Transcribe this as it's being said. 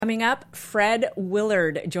Coming up, Fred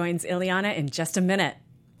Willard joins Ileana in just a minute.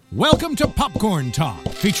 Welcome to Popcorn Talk,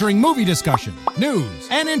 featuring movie discussion, news,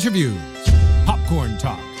 and interviews. Popcorn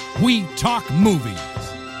Talk. We talk movies.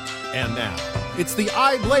 And now, it's the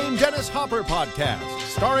I Blame Dennis Hopper podcast,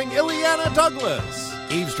 starring Ileana Douglas.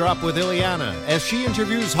 Eavesdrop with Ileana as she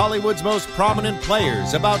interviews Hollywood's most prominent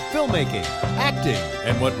players about filmmaking, acting,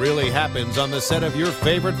 and what really happens on the set of your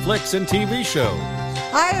favorite flicks and TV shows.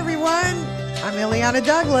 Hi, everyone. I'm Ileana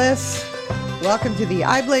Douglas. Welcome to the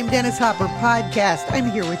I Blame Dennis Hopper podcast.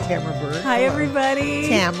 I'm here with Tamara Bird. Hi, everybody.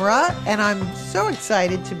 Tamara, and I'm so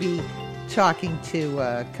excited to be talking to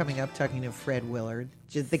Fred Willard,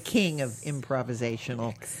 the king of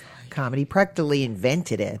improvisational comedy. Practically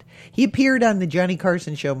invented it. He appeared on the Johnny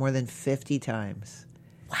Carson show more than 50 times.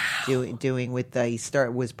 Wow.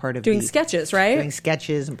 Was part of doing sketches, right? Doing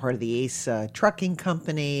sketches and part of the Ace Trucking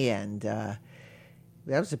Company, and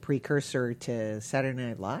that was a precursor to Saturday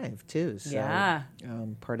Night Live, too. So, yeah.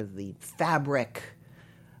 Part of the fabric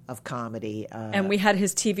of comedy. And we had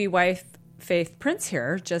his TV wife, Faith Prince,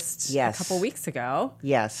 here just a couple weeks ago.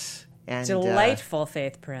 Yes. And, delightful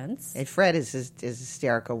Faith Prince. And Fred is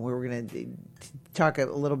hysterical. We were going to talk a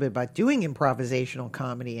little bit about doing improvisational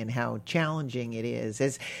comedy and how challenging it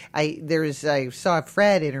is. I saw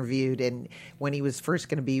Fred interviewed, and when he was first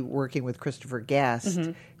going to be working with Christopher Guest,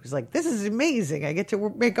 he was like, "This is amazing! I get to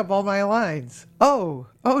make up all my lines." Oh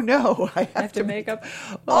no! I have to make up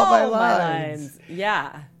all my lines.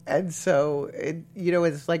 Yeah. And so,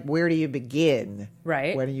 it's like, where do you begin?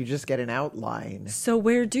 Right. When you just get an outline. So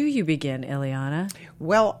where do you begin, Ileana?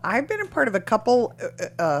 Well, I've been a part of a couple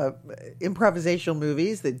improvisational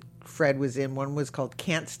movies that Fred was in. One was called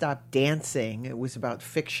Can't Stop Dancing. It was about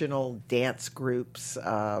fictional dance groups.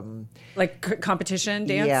 Like competition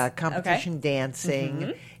dance? Yeah, competition dancing.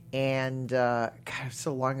 Mm-hmm. And God, it was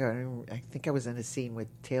so long ago. I think I was in a scene with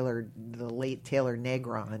the late Taylor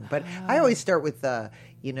Negron. But I always start with I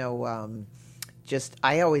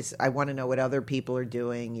want to know what other people are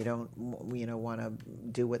doing. You don't want to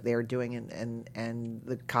do what they're doing, and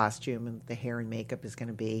the costume and the hair and makeup is going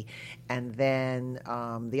to be. And then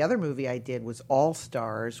the other movie I did was All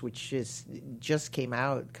Stars, which just came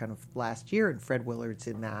out kind of last year, and Fred Willard's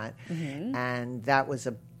in that. Mm-hmm. And that was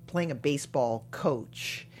playing a baseball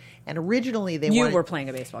coach. And originally you were playing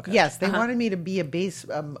a baseball coach. Yes, they wanted me to be a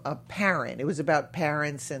parent. It was about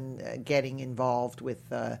parents and getting involved with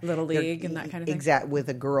Little League and that kind of thing. Exactly, with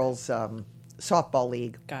a girls' softball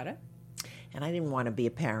league. Got it. And I didn't want to be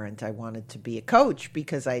a parent. I wanted to be a coach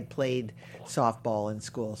because I'd played softball in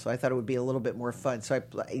school. So I thought it would be a little bit more fun. So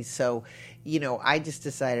I just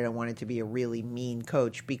decided I wanted to be a really mean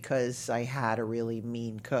coach because I had a really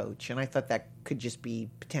mean coach. And I thought that could just be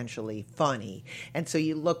potentially funny. And so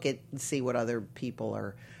you look at and see what other people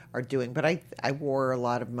are doing. But I wore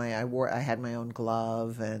I had my own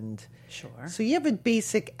glove, and sure. So you have a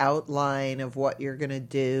basic outline of what you're going to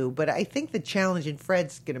do. But I think the challenge, and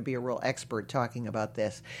Fred's going to be a real expert talking about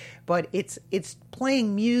this, but it's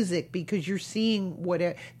playing music because you're seeing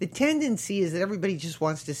the tendency is that everybody just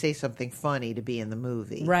wants to say something funny to be in the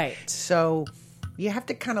movie. Right. So you have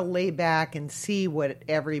to kind of lay back and see what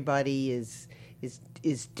everybody is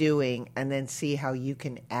doing, and then see how you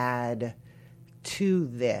can add to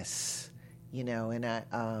this, and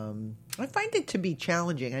I find it to be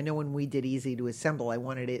challenging. I know when we did Easy to Assemble, I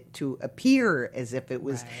wanted it to appear as if it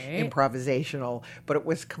was improvisational, but it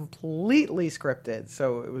was completely scripted.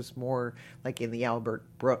 So it was more like in the Albert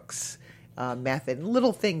Brooks method. And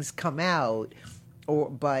little things come out,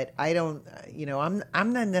 but I don't.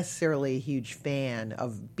 I'm not necessarily a huge fan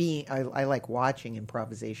of being. I like watching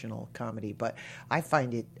improvisational comedy, but I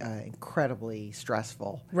find it incredibly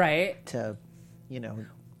stressful. Right. To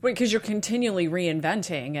because you're continually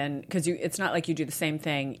reinventing, and because it's not like you do the same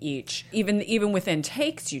thing even within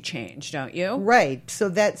takes you change, don't you? Right. So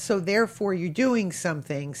therefore you're doing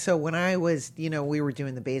something. So when I was, we were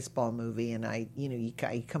doing the baseball movie, and I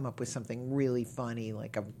come up with something really funny,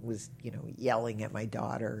 like I was, yelling at my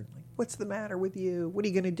daughter, like, "What's the matter with you? What are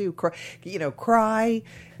you going to do? Cry?"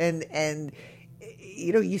 And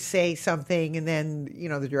you say something, and then,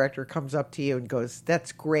 the director comes up to you and goes,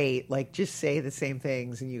 "That's great. Like, just say the same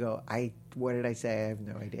things." And you go, what did I say? I have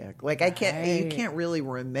no idea. Like, you can't really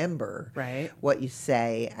remember what you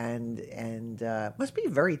say. And must be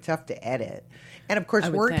very tough to edit. And of course,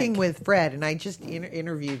 working with Fred, and I just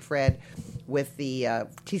interviewed Fred with the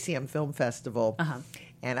TCM Film Festival. Uh-huh.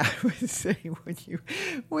 And I would say,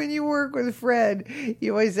 when you work with Fred,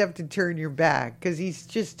 you always have to turn your back because he's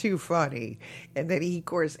just too funny. And then he, of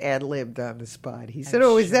course, ad-libbed on the spot. He said,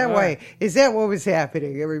 is that why? Is that what was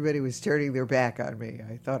happening? Everybody was turning their back on me.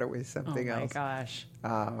 I thought it was something else. Oh, my gosh.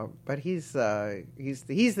 But he's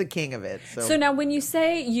the king of it. So now, when you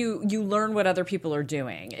say you learn what other people are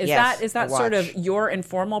doing, is Yes, that I sort of watch. your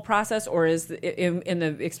informal process, or is in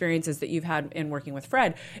the experiences that you've had in working with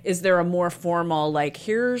Fred, is there a more formal, like,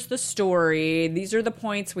 here's the story, these are the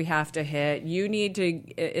points we have to hit, you need to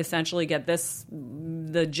essentially get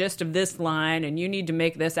the gist of this line, and you need to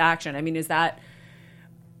make this action? I mean, is that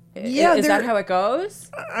how it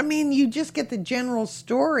goes? I mean, you just get the general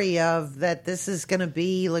story of that this is going to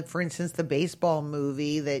be, like, for instance, the baseball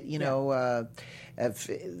movie that,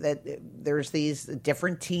 that there's these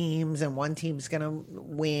different teams and one team's going to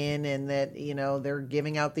win, and that, they're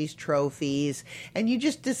giving out these trophies. And you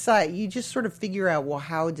just decide, you just sort of figure out, well,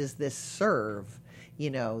 how does this serve,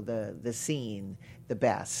 the scene the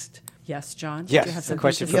best? Yes, John? Yes, Do you have a something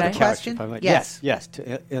question to for the say? character. question? if I might. Yes. Yes. To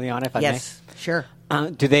Ileana, if I Yes, sure. may.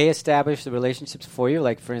 Do they establish the relationships for you?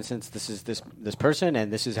 Like, for instance, this is this person,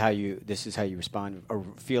 and this is how you respond or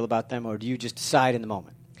feel about them, or do you just decide in the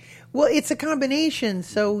moment? Well, it's a combination.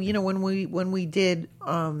 So, when we did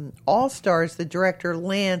All Stars, the director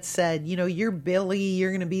Lance said, you're Billy,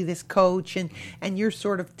 you're going to be this coach, and you're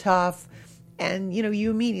sort of tough. And,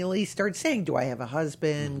 you immediately start saying, do I have a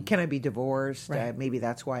husband? Can I be divorced? Right. Maybe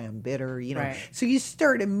that's why I'm bitter, Right. So you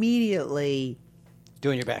start immediately,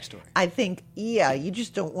 Doing your backstory. I think, you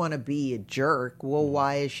just don't want to be a jerk. Well,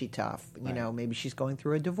 why is she tough? Maybe she's going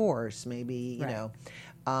through a divorce. Maybe,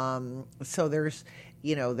 so there's,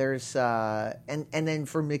 and then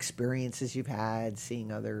from experiences you've had,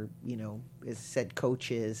 seeing other, as I said,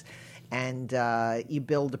 coaches, and you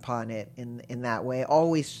build upon it in that way,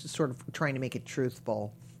 always sort of trying to make it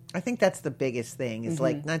truthful. I think that's the biggest thing, is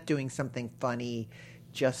like not doing something funny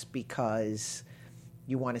just because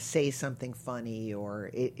you want to say something funny, or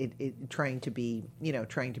it trying to be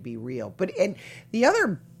real. But and the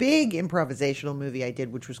other big improvisational movie I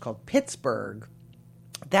did, which was called Pittsburgh,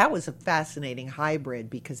 that was a fascinating hybrid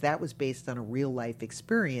because that was based on a real life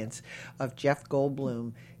experience of Jeff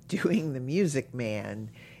Goldblum doing The Music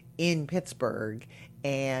Man in Pittsburgh.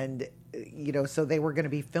 And so they were going to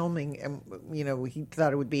be filming, and he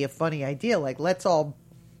thought it would be a funny idea, like, let's all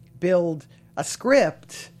build a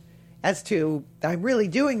script as to, I'm really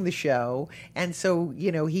doing the show. And so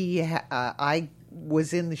I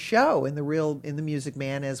was in the show in The Music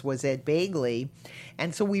Man, as was Ed Begley,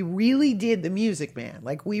 and so we really did The Music Man.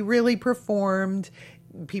 Like, we really performed.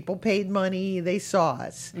 People paid money, they saw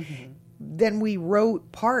us. Then we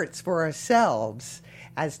wrote parts for ourselves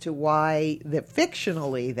as to why that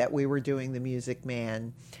fictionally that we were doing The Music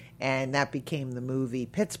Man, and that became the movie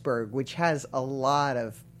Pittsburgh, which has a lot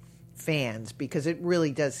of fans, because it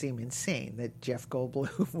really does seem insane that Jeff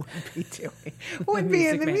Goldblum would be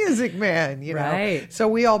in The Music Man, Right. So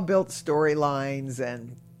we all built storylines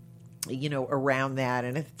and around that.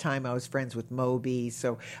 And at the time I was friends with Moby,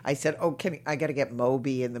 so I said, I got to get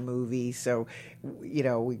Moby in the movie. So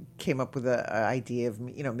we came up with an idea of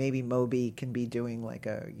maybe Moby can be doing like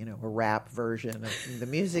a rap version of The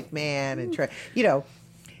Music Man, and try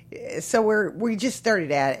so we just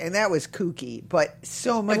started at it, and that was kooky, but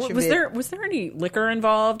so much of it. Was there any liquor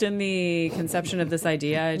involved in the conception of this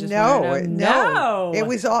idea? I just wanted to know. No.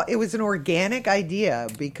 It was an organic idea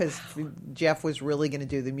because Jeff was really going to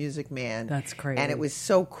do The Music Man. That's crazy. And it was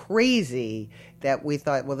so crazy that we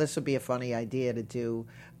thought, well, this would be a funny idea to do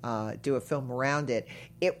a film around it.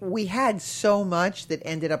 We had so much that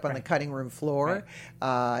ended up on the cutting room floor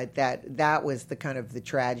that was the kind of the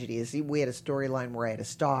tragedy. Is we had a storyline where I had a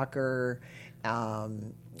stalker.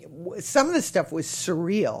 Some of the stuff was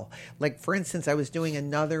surreal. Like, for instance, I was doing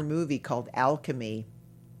another movie called Alchemy,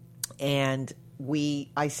 and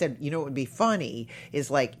I said, what would be funny is,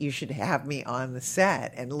 like, you should have me on the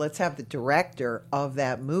set, and let's have the director of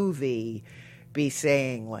that movie be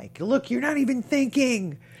saying, like, look, you're not even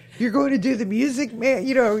thinking. You're going to do The Music Man.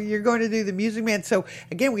 You're going to do The Music Man. So,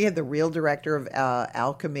 again, we had the real director of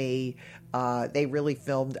Alchemy. They really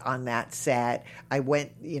filmed on that set. I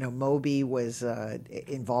went, Moby was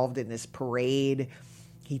involved in this parade.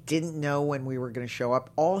 He didn't know when we were going to show up.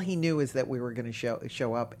 All he knew is that we were going to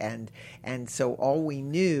show up, and so all we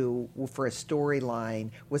knew for a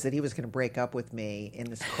storyline was that he was going to break up with me in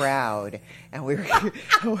this crowd, and we were going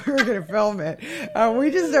to film it. We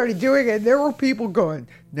just started doing it, and there were people going,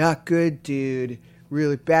 "Not good, dude.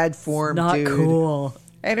 Really bad form, Not dude." cool.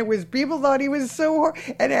 And people thought he was so hard.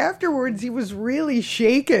 And afterwards, he was really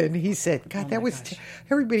shaken. He said, God, that was,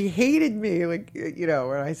 everybody hated me. Like, and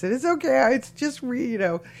I said, it's okay. It's just,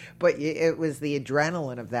 but it was the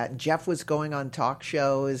adrenaline of that. And Jeff was going on talk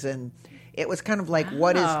shows, and it was kind of like,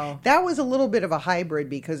 that was a little bit of a hybrid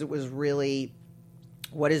because it was really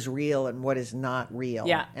what is real and what is not real.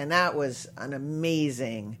 Yeah. And that was an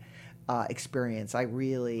amazing experience. I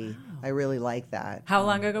really like that. How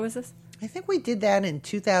long ago was this? I think we did that in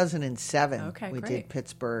 2007. Okay, we great. did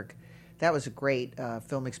Pittsburgh. That was a great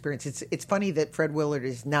film experience. It's funny that Fred Willard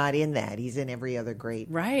is not in that. He's in every other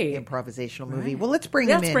great improvisational movie. Right. Well, let's bring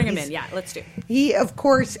him in. Let's bring him in. Yeah, let's do. He, of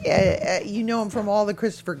course, you know him from all the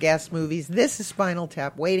Christopher Guest movies. This is Spinal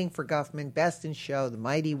Tap, Waiting for Guffman, Best in Show, The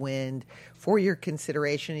Mighty Wind. For your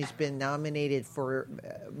consideration, he's been nominated for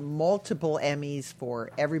multiple Emmys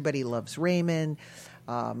for Everybody Loves Raymond,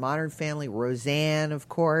 Modern Family, Roseanne, of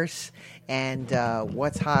course, and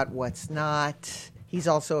What's Hot, What's Not. He's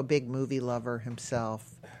also a big movie lover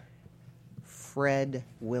himself. Fred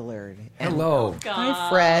Willard. Hello. Hi,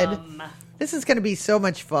 Fred. This is going to be so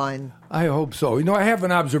much fun. I hope so. You know, I have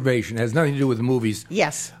an observation. It has nothing to do with the movies.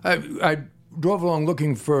 Yes. I drove along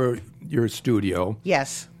looking for your studio.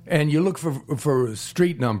 Yes. And you look for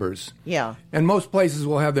street numbers. Yeah. And most places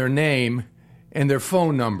will have their name and their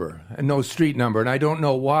phone number and no street number. And I don't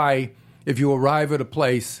know why, if you arrive at a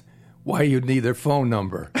place, why you'd need their phone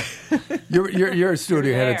number. Your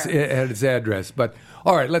studio had its address, but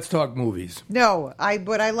all right, let's talk movies. No,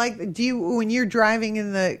 but I like. Do you when you're driving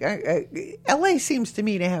in the L.A. seems to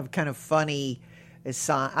me to have kind of funny.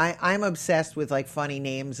 I'm obsessed with like funny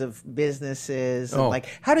names of businesses. And like,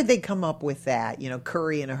 how did they come up with that? You know,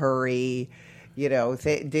 Curry in a Hurry. You know,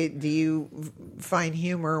 do you find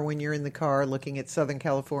humor when you're in the car looking at Southern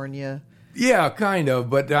California? Yeah, kind of,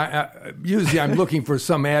 but usually I'm looking for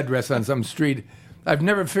some address on some street. I've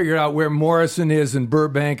never figured out where Morrison is in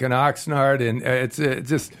Burbank and Oxnard, and it's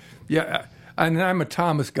just, yeah. And I'm a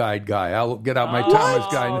Thomas Guide guy. I'll get out my Thomas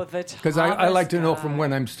Guide because I like to know from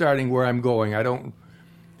when I'm starting where I'm going. I don't.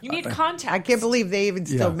 You need context. I can't believe they even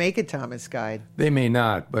still make a Thomas Guide. They may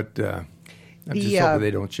not, but I'm just hoping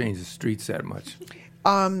they don't change the streets that much.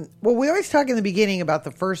 Well, we always talk in the beginning about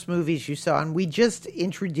the first movies you saw, and we just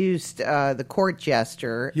introduced The Court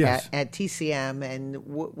Jester at TCM, and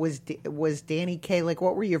was Danny Kaye, like,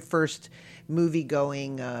 what were your first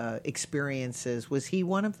movie-going experiences? Was he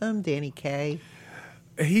one of them, Danny Kaye?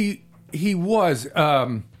 He was.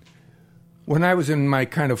 When I was in my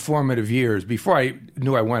kind of formative years, before I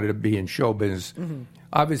knew I wanted to be in show business,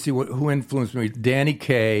 obviously who influenced me, Danny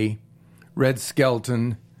Kaye, Red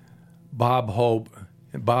Skelton, Bob Hope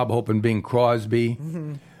and Bing Crosby,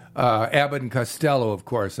 Abbott and Costello, of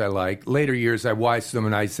course, I like. Later years, I watch them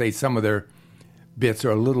and I say some of their bits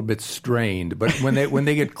are a little bit strained, but when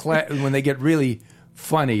they get really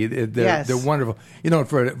funny, they're wonderful. You know,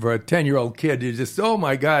 for a 10-year-old kid, you're just, oh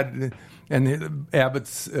my God, and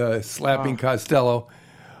Abbott's slapping Costello.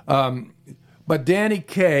 But Danny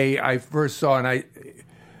Kaye, I first saw, and I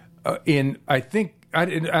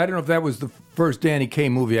don't know if that was the first Danny Kaye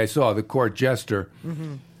movie I saw, The Court Jester.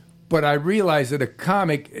 But I realized that a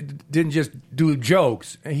comic didn't just do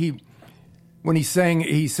jokes. When he sang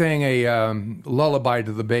a lullaby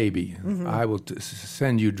to the baby, I will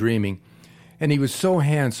send you dreaming. And he was so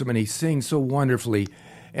handsome, and he sings so wonderfully,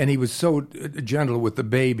 and he was so gentle with the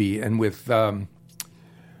baby and with I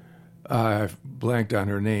blanked on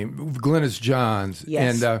her name, Glynis Johns.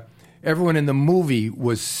 Yes. And everyone in the movie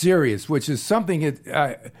was serious, which is something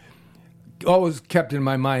that always kept in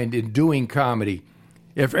my mind in doing comedy.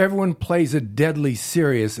 If everyone plays it deadly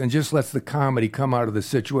serious and just lets the comedy come out of the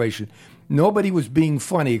situation, nobody was being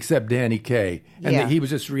funny except Danny Kaye. And he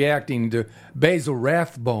was just reacting to Basil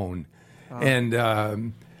Rathbone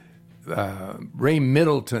and Ray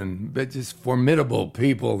Middleton, but just formidable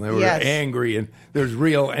people. They were angry, and there's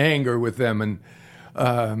real anger with them.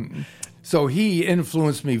 And so he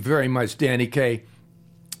influenced me very much, Danny Kaye,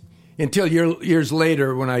 until years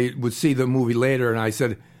later when I would see the movie later, and I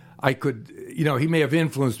said, I could, you know, he may have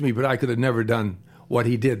influenced me, but I could have never done what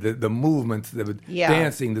he did, the movements, the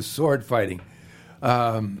dancing, the sword fighting.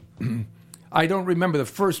 I don't remember the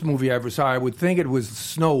first movie I ever saw. I would think it was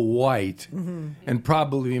Snow White, and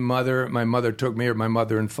probably my mother took me, or my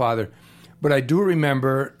mother and father. But I do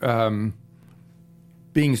remember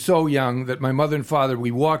being so young that my mother and father,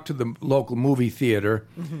 we walked to the local movie theater,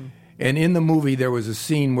 and in the movie there was a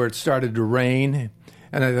scene where it started to rain,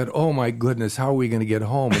 and I thought, oh my goodness, how are we going to get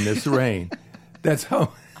home in this rain? That's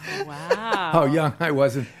how young I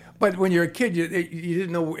was. But when you're a kid, you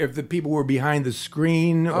didn't know if the people were behind the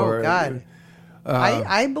screen or... Oh, God.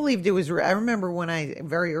 I believed it was... I remember when I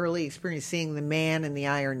very early experienced seeing The Man in the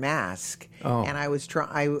Iron Mask, and I was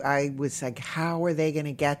I was like, how are they going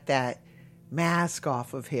to get that mask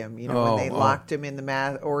off of him, when they locked him in the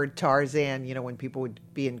mask, or Tarzan, when people would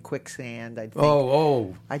be in quicksand.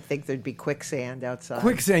 I think there'd be quicksand outside.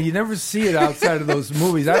 Quicksand, you never see it outside of those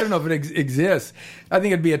movies. I don't know if it exists. I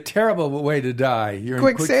think it'd be a terrible way to die. You're in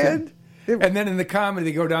quicksand. And then in the comedy,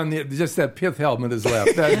 they go down just that pith helmet is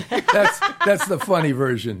left. That's the funny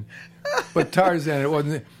version. But Tarzan, it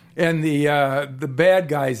wasn't. And the bad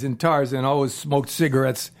guys in Tarzan always smoked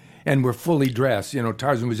cigarettes and were fully dressed.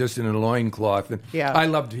 Tarzan was just in a loincloth. And I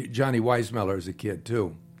loved Johnny Weissmuller as a kid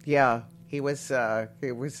too. Yeah, he was a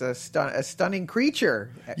stunning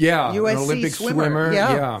creature. Yeah, USC an Olympic swimmer.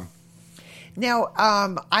 Yeah. Now,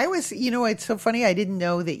 I was, it's so funny. I didn't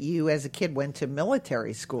know that you, as a kid, went to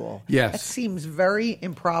military school. Yes. That seems very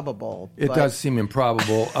improbable. It does seem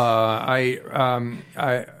improbable. My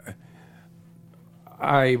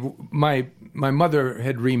mother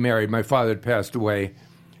had remarried. My father had passed away,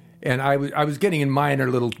 and I was getting in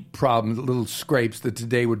minor little problems, little scrapes that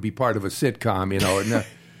today would be part of a sitcom,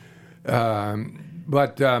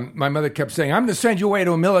 But my mother kept saying, "I'm going to send you away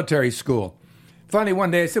to a military school." Finally,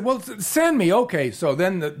 one day I said, "Well, send me, okay." So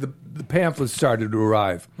then the pamphlets started to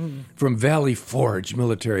arrive from Valley Forge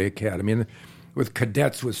Military Academy, and with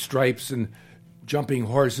cadets with stripes and jumping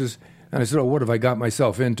horses. And I said, "Oh, what have I got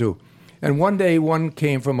myself into?" And one day, one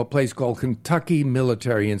came from a place called Kentucky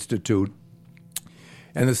Military Institute.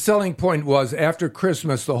 And the selling point was, after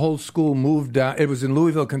Christmas, the whole school moved down. It was in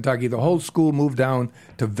Louisville, Kentucky. The whole school moved down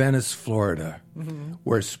to Venice, Florida,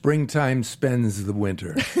 where springtime spends the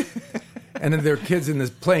winter. And then there are kids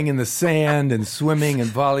playing in the sand and swimming and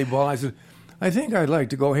volleyball. I said, I think I'd like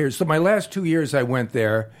to go here. So my last 2 years I went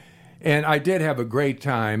there, and I did have a great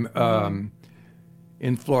time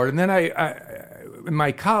in Florida. And then in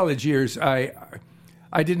my college years, I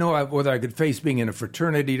didn't know whether I could face being in a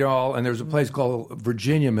fraternity at all, and there was a place called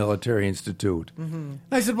Virginia Military Institute. And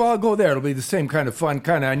I said, well, I'll go there. It'll be the same kind of fun.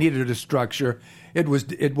 I needed a structure. It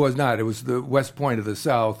was not. It was the West Point of the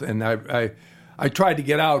South, and I tried to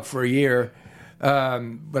get out for a year,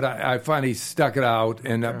 but I finally stuck it out.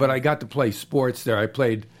 And but I got to play sports there.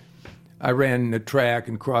 I ran the track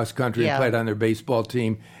and cross country and played on their baseball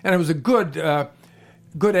team, and it was a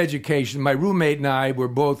good education. My roommate and I were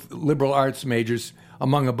both liberal arts majors,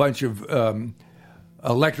 among a bunch of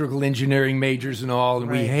electrical engineering majors and all, and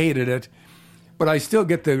we hated it. But I still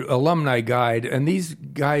get the alumni guide, and these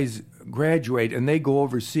guys graduate, and they go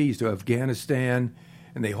overseas to Afghanistan,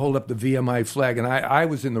 and they hold up the VMI flag, and I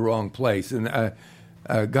was in the wrong place. And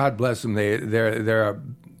God bless them, they're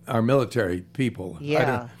our military people.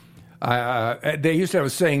 Yeah. They used to have a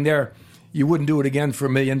saying there, you wouldn't do it again for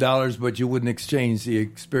 $1 million, but you wouldn't exchange the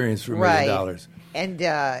experience for $1 million. And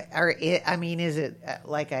is it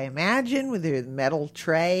like I imagine, with the metal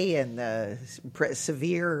tray and the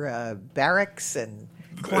severe barracks and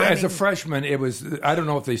climbing? As a freshman, it was. I don't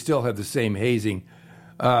know if they still have the same hazing.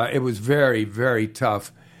 It was very, very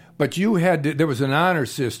tough. But there was an honor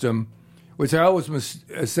system, which I always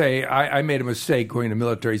say I made a mistake going to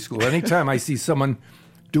military school. Anytime I see someone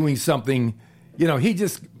doing something, he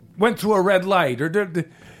just went through a red light, or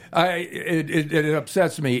it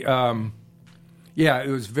upsets me. It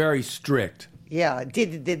was very strict. Yeah.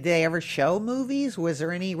 Did they ever show movies? Was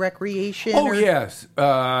there any recreation? Oh, yes.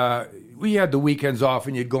 We had the weekends off,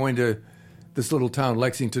 and you'd go into this little town,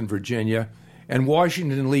 Lexington, Virginia, and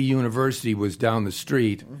Washington Lee University was down the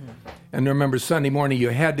street. And I remember Sunday morning you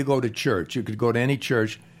had to go to church. You could go to any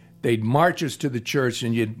church. They'd march us to the church,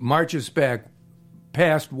 and you'd march us back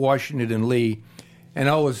past Washington and Lee, and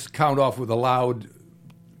always count off with a loud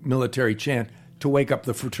military chant to wake up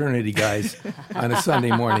the fraternity guys on a Sunday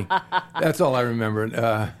morning. That's all I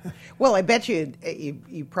remember. Well, I bet you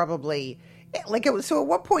probably so. At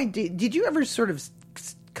what point did you ever sort of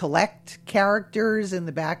collect characters in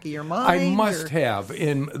the back of your mind? I must have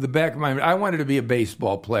in the back of my mind. I wanted to be a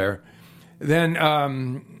baseball player. Then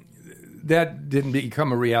that didn't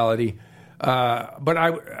become a reality. But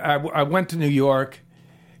I went to New York,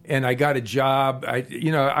 and I got a job.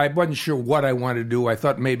 I wasn't sure what I wanted to do. I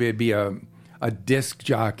thought maybe it'd be a disc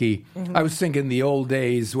jockey. I was thinking the old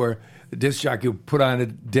days where the disc jockey would put on a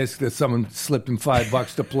disc that someone slipped him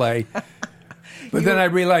 $5 to play. But then I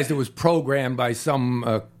realized it was programmed by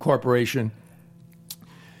some corporation.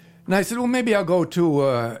 And I said, well, maybe I'll go to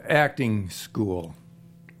acting school.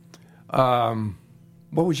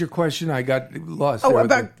 What was your question? I got lost. Oh,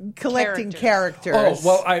 about collecting characters. Oh,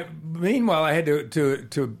 well, meanwhile, I had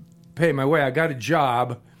to pay my way. I got a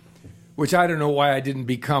job, which I don't know why I didn't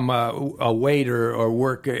become a waiter or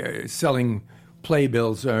work selling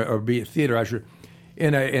playbills or be a theater usher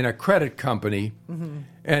in a credit company.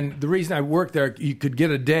 And the reason I worked there, you could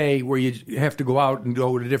get a day where you have to go out and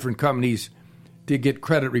go to different companies to get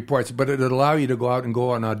credit reports, but it would allow you to go out and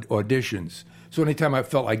go on auditions. So anytime I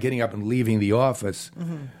felt like getting up and leaving the office.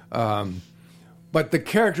 But the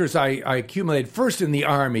characters I accumulated first in the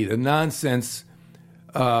Army, the nonsense,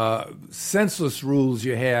 senseless rules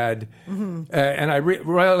you had. And I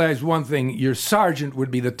realized one thing, your sergeant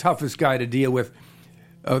would be the toughest guy to deal with.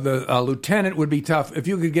 The lieutenant would be tough. If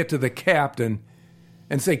you could get to the captain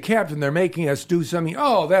and say, Captain, they're making us do something.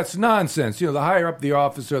 Oh, that's nonsense. The higher up the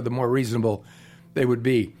officer, the more reasonable they would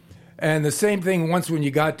be. And the same thing once when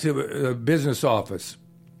you got to a business office.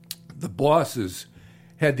 The bosses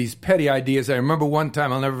had these petty ideas. I remember one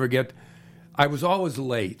time, I'll never forget, I was always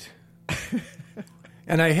late.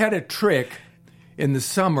 And I had a trick. In the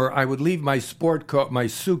summer, I would leave my sport coat, my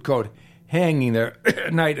suit coat, hanging there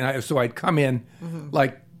at night. And so I'd come in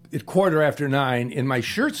like at 9:15 in my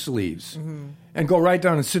shirt sleeves and go right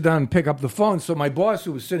down and sit down and pick up the phone. So my boss,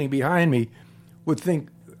 who was sitting behind me, would think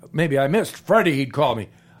maybe I missed Freddie. He'd call me.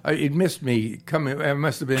 He'd missed me coming. I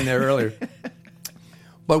must have been there earlier.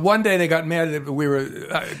 But one day they got mad that we were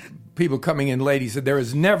people coming in late. He said, "There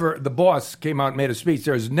is never." The boss came out and made a speech.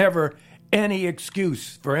 There is never any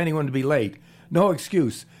excuse for anyone to be late. No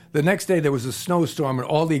excuse. The next day there was a snowstorm and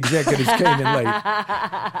all the executives came in late.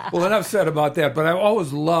 Well, enough said about that. But I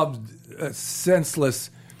always loved senseless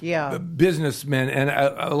businessmen, and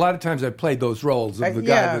a lot of times I played those roles of the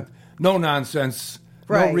guy with no nonsense,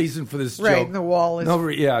 no reason for this joke. And the wall is no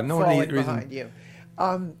falling reason behind you.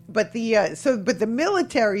 But the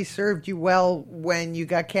military served you well when you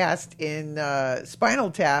got cast in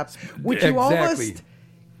Spinal Tap, which you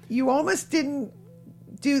almost didn't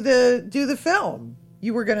do the film.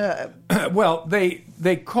 You were gonna. Well,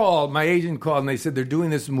 they called. My agent called and they said they're doing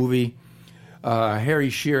this movie. Harry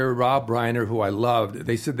Shearer, Rob Reiner, who I loved.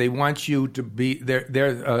 They said they want you to be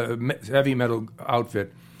their heavy metal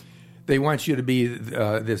outfit. They want you to be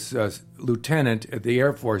this lieutenant at the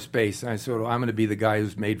Air Force Base. And I said, well, I'm going to be the guy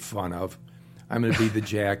who's made fun of. I'm going to be the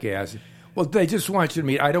jackass. Well, they just want you to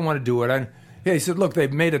meet. I don't want to do it. They said, look,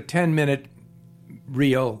 they've made a 10-minute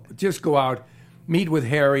reel. Just go out, meet with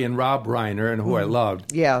Harry and Rob Reiner, and who I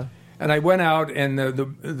loved. Yeah. And I went out, and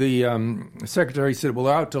the secretary said, well,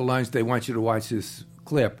 they're out to lunch. They want you to watch this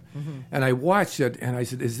clip. And I watched it, and I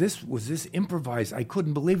said, was this improvised? I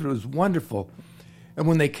couldn't believe it. It was wonderful. And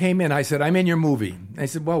when they came in, I said, I'm in your movie. They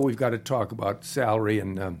said, well, we've got to talk about salary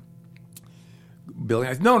and billing.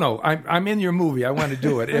 I said, no, I'm in your movie. I want to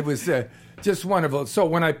do it. It was just wonderful. So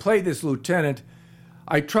when I played this lieutenant,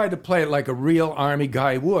 I tried to play it like a real Army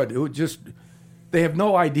guy would. It would just, they have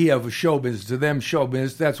no idea of a show business. To them, show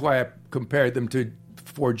business. That's why I compared them to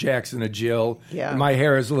Four Jackson and Jill. Yeah. My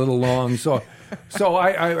hair is a little long, so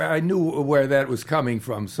I knew where that was coming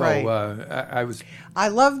from. So I was. I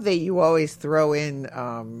love that you always throw in,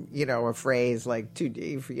 a phrase like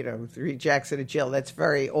Three Jackson and Jill. That's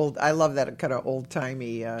very old. I love that kind of old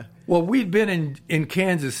timey. Well, we'd been in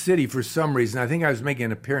Kansas City for some reason. I think I was making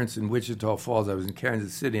an appearance in Wichita Falls. I was in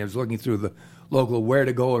Kansas City. I was looking through the local where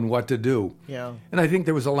to go and what to do. Yeah. And I think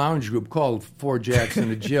there was a lounge group called Four Jackson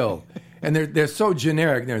and Jill, and they're so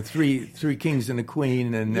generic. They're three kings and a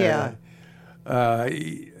queen, and but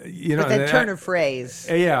that turn of phrase.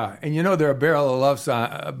 Yeah, and they're a barrel of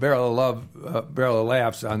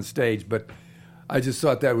laughs on stage. But I just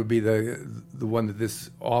thought that would be the one that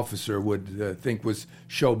this officer would think was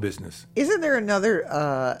show business. Isn't there another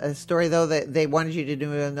a story though that they wanted you to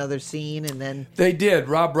do another scene and then they did?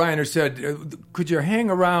 Rob Reiner said, "Could you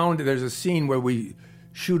hang around? There's a scene where we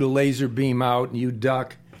shoot a laser beam out and you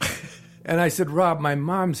duck." And I said, Rob, my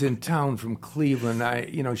mom's in town from Cleveland.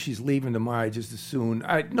 She's leaving tomorrow. I just as soon.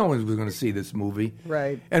 No one was going to see this movie.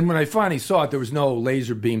 Right. And when I finally saw it, there was no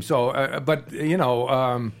laser beam. So,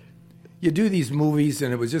 you do these movies,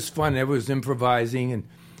 and it was just fun. Everyone was improvising, and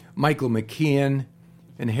Michael McKean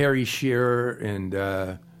and Harry Shearer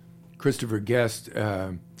and Christopher Guest.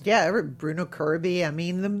 Bruno Kirby. I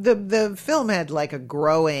mean, the film had like a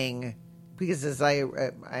growing, because as I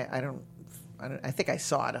think I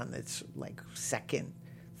saw it on its like second,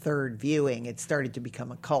 third viewing. It started to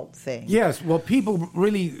become a cult thing. Yes, well, people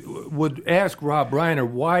really would ask Rob Reiner,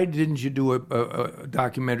 why didn't you do a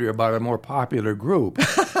documentary about a more popular group?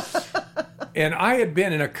 And I had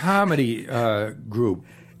been in a comedy group,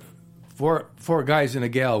 four guys and a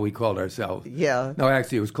gal, we called ourselves. Yeah. No,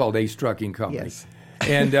 actually, it was called Ace Trucking Company. Yes.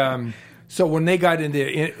 And so when they got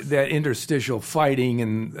into that interstitial fighting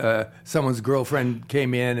and someone's girlfriend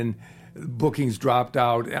came in and bookings dropped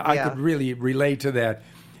out, I could really relate to that.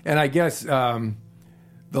 And I guess the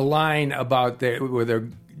line about where they're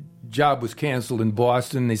job was canceled in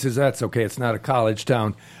Boston. He says, that's okay, it's not a college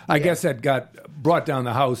town. I guess that got brought down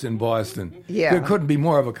the house in Boston. Yeah. There couldn't be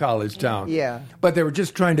more of a college town. Yeah. But they were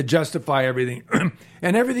just trying to justify everything.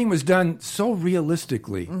 And everything was done so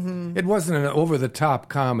realistically. It wasn't an over-the-top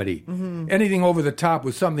comedy. Anything over the top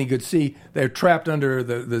was something you could see. They're trapped under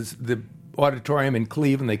the auditorium in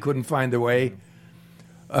Cleveland. They couldn't find their way.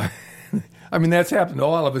 I mean, that's happened to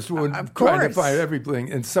all of us. We're Of trying to course. find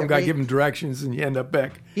everything, and some guy give him directions, and you end up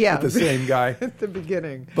back Yeah. with the same guy. At the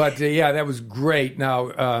beginning. But yeah, that was great.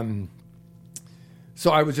 Now,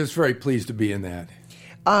 so I was just very pleased to be in that.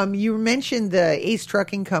 You mentioned the Ace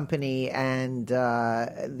Trucking Company and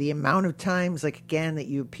the amount of times, like, again, that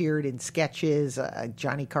you appeared in sketches,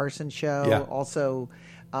 Johnny Carson show. Yeah. Also,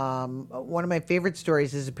 one of my favorite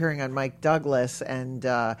stories is appearing on Mike Douglas, and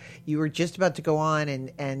you were just about to go on,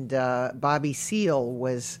 and Bobby Seale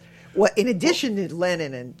was, in addition to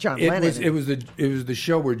Lennon and John Lennon. It was the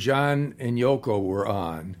show where John and Yoko were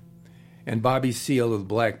on, and Bobby Seale of the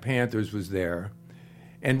Black Panthers was there,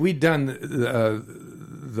 and we'd done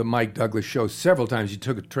the Mike Douglas show several times. He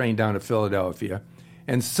took a train down to Philadelphia,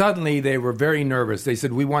 and suddenly they were very nervous. They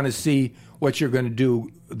said, "We want to see what you're going to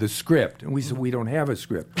do, the script." And we said, "We don't have a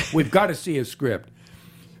script. We've got to see a script."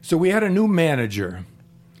 So we had a new manager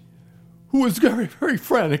who was very, very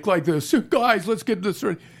frantic like this. "Guys, let's get this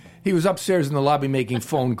ready." He was upstairs in the lobby making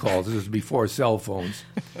phone calls. This was before cell phones.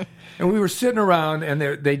 And we were sitting around, and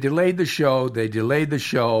they delayed the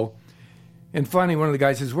show. And finally, one of the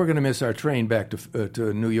guys says, "We're going to miss our train back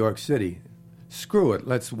to New York City. Screw it.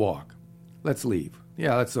 Let's walk. Let's leave."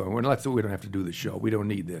 "Yeah, we don't have to do the show. We don't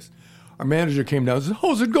need this." Our manager came down and said,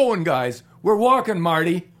 "How's it going, guys?" "We're walking,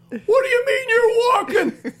 Marty." "What do you mean you're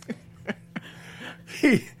walking?"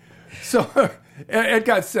 So it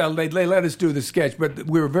got settled. They let us do the sketch, but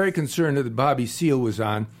we were very concerned that Bobby Seale was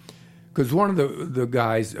on, because one of the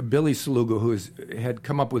guys, Billy Saluga, who had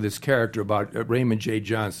come up with this character about Raymond J.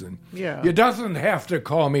 Johnson. Yeah. "You doesn't have to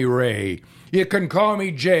call me Ray. You can call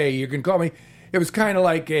me Jay. You can call me..." It was kind of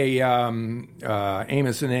like a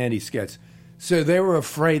Amos and Andy sketch. So they were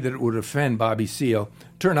afraid that it would offend Bobby Seale.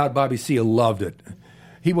 Turned out Bobby Seale loved it.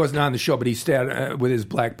 He wasn't on the show, but he stayed with his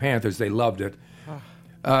Black Panthers. They loved it.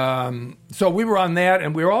 So we were on that,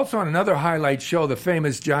 and we were also on another highlight show, the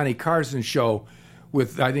famous Johnny Carson show,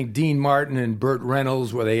 with, I think, Dean Martin and Burt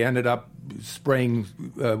Reynolds, where they ended up spraying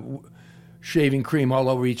shaving cream all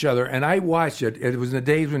over each other. And I watched it. It was in the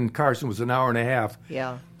days when Carson was an hour and a half.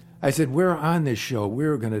 Yeah. I said, "We're on this show.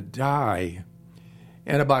 We're going to die."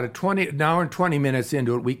 And about an hour and 20 minutes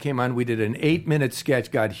into it, we came on. We did an 8-minute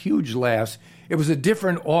sketch, got huge laughs. It was a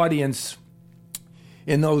different audience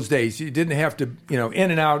in those days. You didn't have to,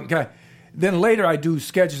 in and out. Then later I do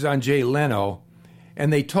sketches on Jay Leno,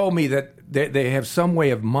 and they told me that they have some way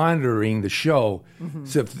of monitoring the show.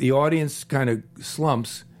 So if the audience kind of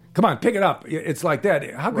slumps, come on, pick it up. It's like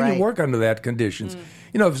that. How can Right. you work under that conditions?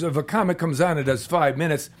 If a comic comes on and does 5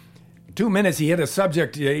 minutes, 2 minutes he hit a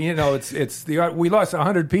subject, we lost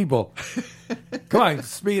 100 people. Come on,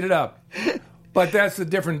 speed it up. But that's the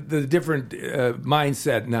different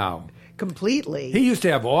mindset now. Completely. He used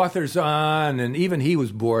to have authors on, and even he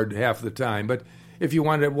was bored half the time. But if you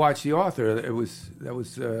wanted to watch the author, that was.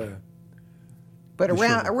 But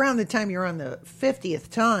around the time you're on the 50th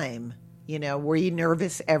time, were you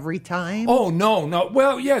nervous every time? Oh no.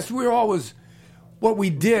 Well, yes, we were always. What we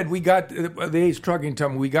did, we got the Ace Trucking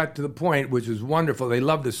Company. We got to the point which was wonderful. They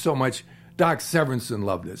loved us so much. Doc Severinsen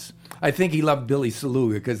loved us. I think he loved Billy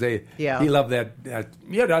Saluga because he loved that.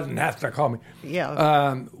 You doesn't have to call me.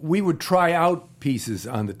 Yeah. We would try out pieces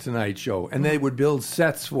on the Tonight Show, and they would build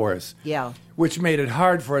sets for us. Yeah. Which made it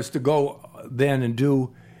hard for us to go then and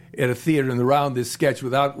do at a theater and around this sketch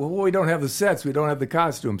without. Well, we don't have the sets. We don't have the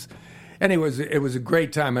costumes. Anyways, it was a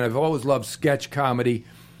great time, and I've always loved sketch comedy.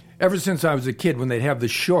 Ever since I was a kid, when they'd have the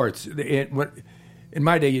shorts, in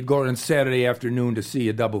my day, you'd go on Saturday afternoon to see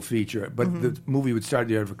a double feature, but the movie would start,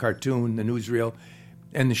 you have a cartoon, the newsreel,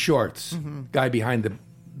 and the shorts. Guy behind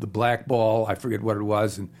the black ball, I forget what it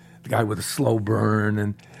was, and the guy with a slow burn,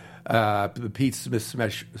 and the Pete Smith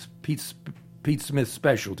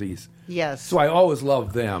specialties. Yes. So I always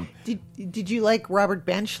loved them. Did you like Robert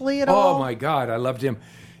Benchley at all? Oh, my God, I loved him.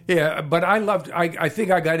 Yeah, but I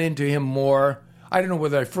think I got into him more. I don't know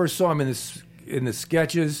whether I first saw him in the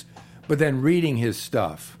sketches, but then reading his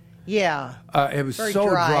stuff. Yeah. It was Very so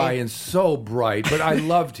dry. and so bright, but I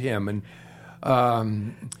loved him. And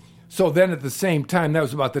so then at the same time, that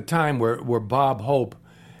was about the time where Bob Hope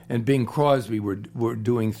and Bing Crosby were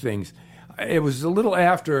doing things. It was a little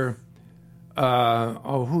after,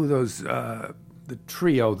 the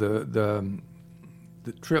trio, the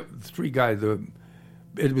three guys, the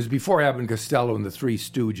it was before Abbott and Costello and the Three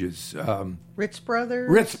Stooges. Ritz Brothers?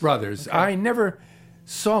 Ritz Brothers. Okay. I never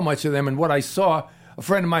saw much of them, and what I saw, a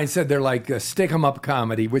friend of mine said they're like a stick-em-up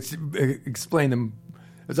comedy, which explained them.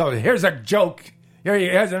 It's always, here's a joke.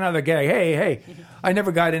 Here's another gag. Hey. I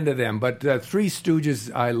never got into them, but Three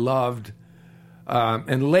Stooges I loved.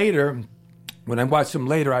 And later, when I watched them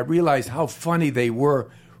later, I realized how funny they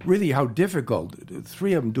were, really how difficult.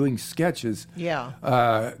 Three of them doing sketches. Yeah.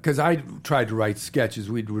 Because I tried to write sketches.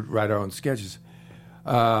 We'd write our own sketches.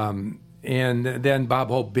 And then Bob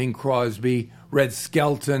Hope, Bing Crosby, Red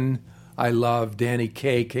Skelton, I loved. Danny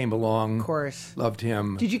Kaye came along. Of course. Loved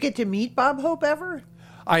him. Did you get to meet Bob Hope ever?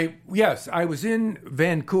 Yes, I was in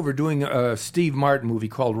Vancouver doing a Steve Martin movie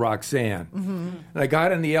called Roxanne. Mm-hmm. And I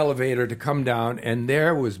got in the elevator to come down, and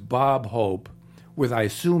there was Bob Hope with, I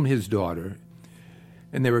assume, his daughter.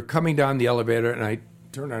 And they were coming down the elevator, and I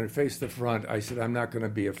turned around and faced the front. I said, I'm not going to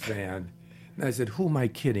be a fan. And I said, who am I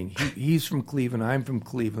kidding? He's from Cleveland. I'm from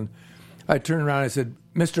Cleveland. I turned around and I said,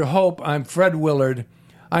 Mr. Hope, I'm Fred Willard.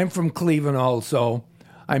 I'm from Cleveland also.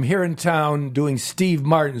 I'm here in town doing Steve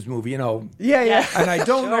Martin's movie, Yeah. And I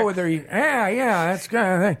don't know whether that's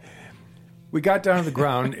kind of thing. We got down to the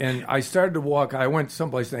ground, and I started to walk. I went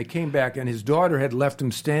someplace, and I came back, and his daughter had left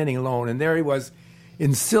him standing alone, and there he was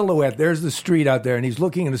in silhouette. There's the street out there, and he's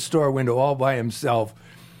looking in the store window all by himself.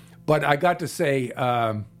 But I got to say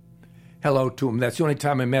hello to him. That's the only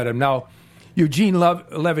time I met him. Now, Eugene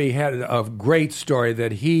Levy had a great story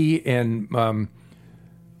that he and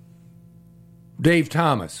Dave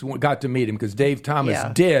Thomas got to meet him because Dave Thomas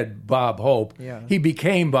did Bob Hope. Yeah. He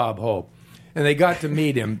became Bob Hope. And they got to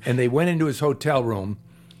meet him, and they went into his hotel room,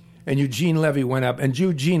 and Eugene Levy went up. And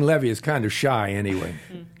Eugene Levy is kind of shy anyway.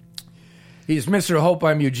 He's, Mr. Hope,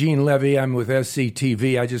 I'm Eugene Levy. I'm with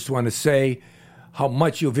SCTV. I just want to say how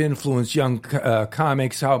much you've influenced young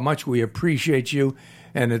comics, how much we appreciate you.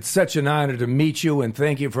 And it's such an honor to meet you, and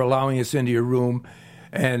thank you for allowing us into your room.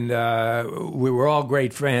 And we were all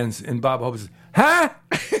great fans. And Bob Hope says, huh?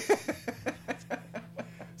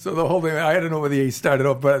 So the whole thing, I don't know whether he started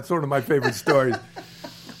off, but it's one of my favorite stories.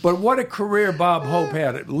 But what a career Bob Hope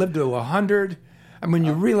had. Lived to 100. I mean,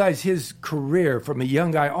 you realize his career from a young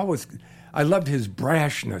guy, I loved his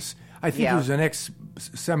brashness. I think he was an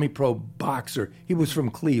ex-semi-pro boxer. He was from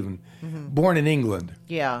Cleveland, born in England.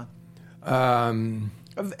 Yeah.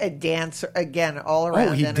 A dancer, again, all around.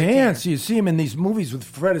 Oh, he danced. You see him in these movies with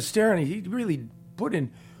Fred Astaire, and he really put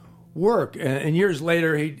in work. And years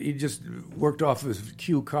later, he just worked off his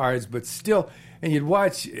cue cards, but still, and you'd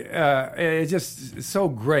watch, it's just so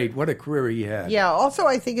great. What a career he had. Yeah, also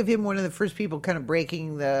I think of him one of the first people kind of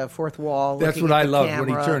breaking the fourth wall. That's what I loved when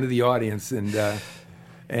he turned to the audience and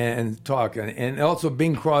talk. And also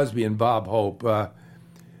Bing Crosby and Bob Hope.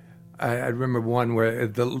 I remember one where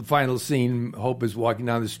at the final scene, Hope is walking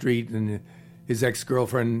down the street and his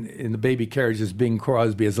ex-girlfriend in the baby carriage is Bing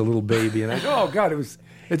Crosby as a little baby. And I go, oh, God,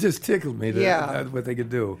 it just tickled me what they could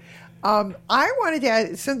do. I wanted to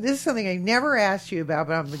ask, so this is something I never asked you about,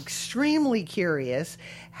 but I'm extremely curious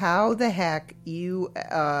how the heck you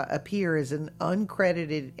appear as an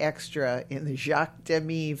uncredited extra in the Jacques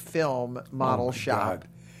Demy film Model Shop. God.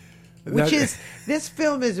 This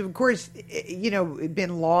film is, of course,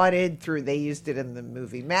 been lauded through. They used it in the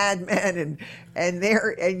movie Mad Men,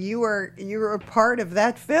 and you were a part of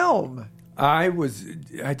that film. I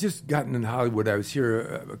just gotten in Hollywood. I was here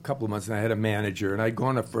a couple of months, and I had a manager, and I'd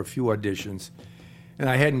gone up for a few auditions, and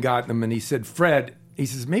I hadn't gotten them. And he said, "Fred," he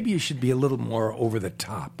says, "maybe you should be a little more over the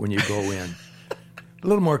top when you go in, a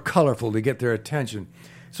little more colorful to get their attention."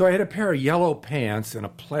 So I had a pair of yellow pants and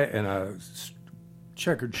a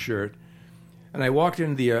checkered shirt, and I walked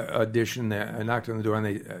into the audition. I knocked on the door, and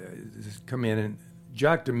they just come in, and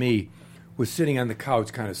Jacques Demy was sitting on the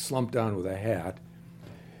couch, kind of slumped down with a hat,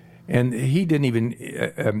 and he didn't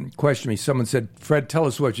even question me. Someone said, "Fred, tell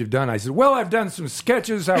us what you've done." I said, "Well, I've done some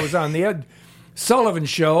sketches. I was on the Ed Sullivan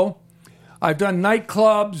Show. I've done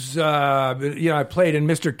nightclubs. I played in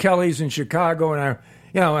Mr. Kelly's in Chicago, and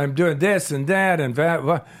I'm doing this and that and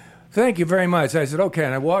that. Thank you very much." I said, "Okay,"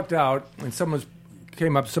 and I walked out, and someone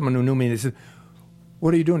who knew me, and they said,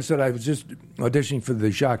 "What are you doing?" I said, "I was just auditioning for the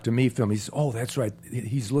Jacques Demy film." He said, "Oh, that's right.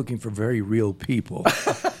 He's looking for very real people."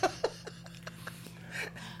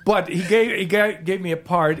 But he gave me a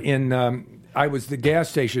part in. I was the gas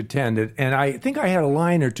station attendant, and I think I had a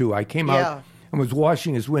line or two. I came out and was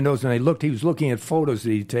washing his windows, and I looked. He was looking at photos that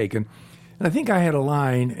he'd taken, and I think I had a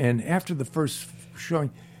line. And after the first showing,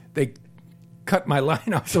 they cut my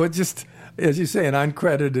line off. So it just, as you say, an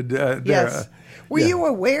uncredited. Yes. Were you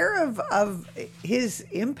aware of his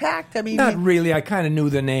impact? I mean, not really. I kind of knew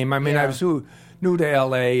the name. I mean, I was new to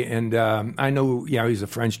L.A., and I know, he's a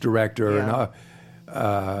French director. Yeah.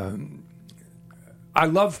 And I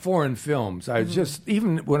love foreign films. I just,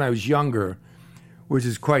 even when I was younger, which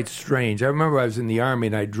is quite strange. I remember I was in the Army,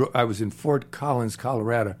 and I was in Fort Collins,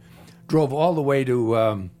 Colorado. Drove all the way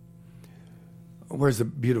to, where's the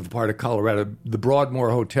beautiful part of Colorado? The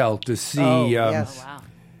Broadmoor Hotel to see yes. Wow.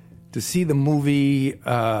 to see the movie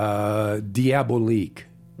Diabolique.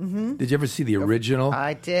 Mm-hmm. Did you ever see the original?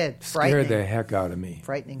 I did. Scared the heck out of me.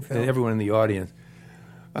 Frightening film. And everyone in the audience.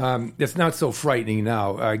 It's not so frightening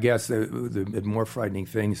now. I guess the more frightening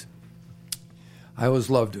things. I always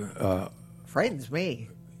loved. Frightens me.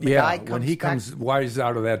 The guy when he comes wise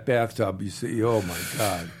out of that bathtub, you see, oh my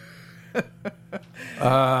God.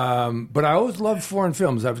 But I always loved foreign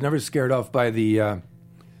films. I was never scared off by the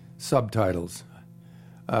subtitles.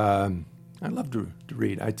 I love to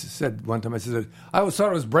read. I said one time, I always thought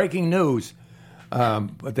it was breaking news.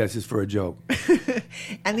 But that's just for a joke.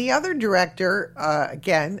 And the other director,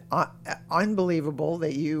 again, unbelievable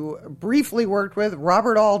that you briefly worked with,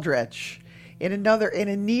 Robert Aldrich, in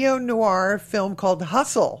a neo-noir film called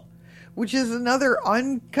Hustle, which is another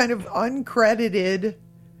kind of uncredited.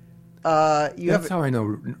 That's how I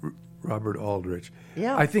know Robert Aldrich.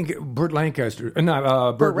 Yeah, I think Burt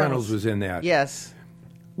Reynolds was in that. Yes.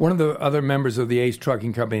 One of the other members of the Ace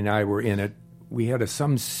Trucking Company and I were in it. We had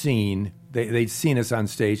some scene. They'd seen us on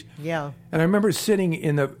stage. Yeah. And I remember sitting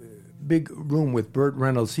in the big room with Burt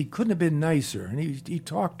Reynolds. He couldn't have been nicer. And he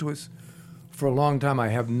talked to us for a long time. I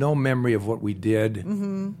have no memory of what we did.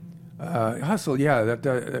 Mm-hmm. Hustle, yeah.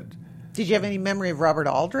 Did you have any memory of Robert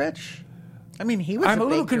Aldrich? I mean, he was I'm a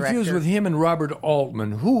little big confused director. with him and Robert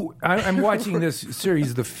Altman. I'm watching this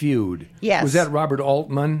series, The Feud. Yes. Was that Robert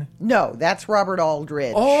Altman? No, that's Robert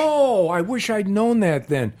Aldrich. Oh, I wish I'd known that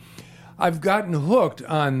then. I've gotten hooked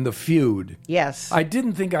on The Feud. Yes. I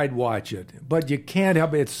didn't think I'd watch it, but you can't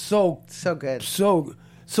help it. It's so good. So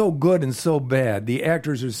good and so bad. The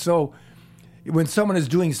actors are so... When someone is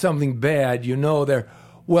doing something bad, you know they're,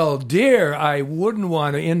 well, dear, I wouldn't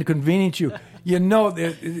want to inconvenience you. You know,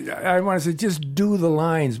 I want to say, just do the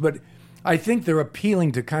lines. But I think they're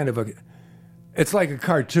appealing to kind of it's like a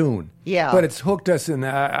cartoon. Yeah. But it's hooked us, and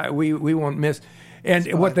we won't miss.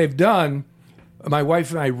 And what they've done, my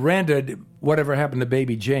wife and I rented Whatever Happened to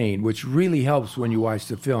Baby Jane, which really helps when you watch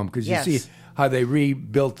the film, because you see how they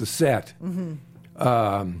rebuilt the set.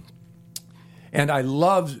 Mm-hmm. And I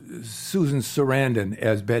love Susan Sarandon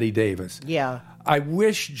as Betty Davis. Yeah. I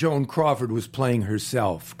wish Joan Crawford was playing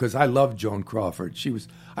herself, because I love Joan Crawford.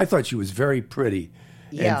 I thought she was very pretty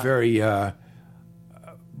and very,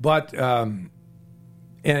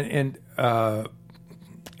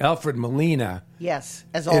 Alfred Molina. Yes,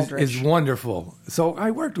 as Aldrich is wonderful. So I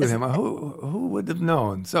worked with him. Who would have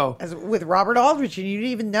known? So with Robert Aldrich, and you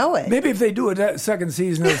didn't even know it. Maybe if they do a second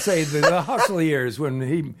season, they'll say the Hustle years when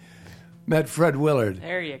he met Fred Willard.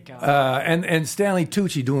 There you go. And Stanley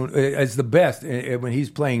Tucci doing as the best when he's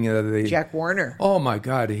playing the Jack Warner. Oh my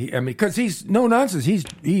God! Because he's no nonsense.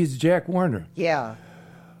 He's Jack Warner. Yeah,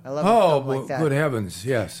 I love a film like that. Good heavens!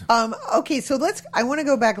 Yes. Okay, so I want to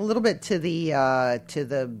go back a little bit to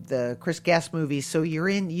the Chris Guest movies. So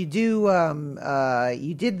you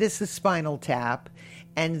did this the Spinal Tap.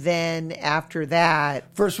 And then after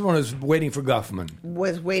that... First one was Waiting for Guffman.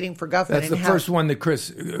 That's the first one that Chris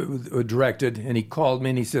directed, and he called me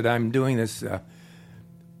and he said, I'm doing this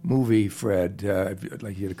movie, Fred. I'd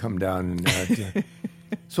like you to come down. And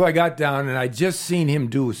so I got down, and I'd just seen him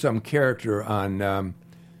do some character on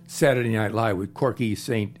Saturday Night Live with Corky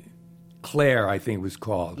St. Clair, I think it was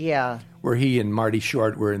called. Yeah. Where he and Marty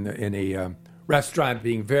Short were in a restaurant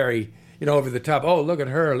being very... over the top. Oh, look at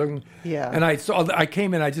her! Look. Yeah. And I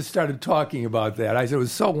came in. I just started talking about that. I said it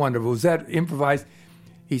was so wonderful. Was that improvised?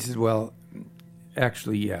 He said, "Well,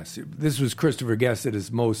 actually, yes. This was Christopher Guest at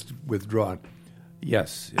his most withdrawn.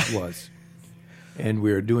 Yes, it was." And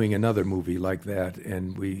we were doing another movie like that,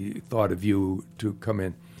 and we thought of you to come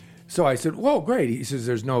in. So I said, "Whoa, great!" He says,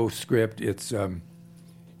 "There's no script. It's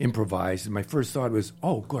improvised." And my first thought was,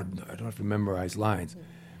 "Oh, good. I don't have to memorize lines."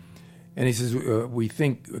 And he says, we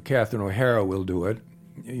think Catherine O'Hara will do it.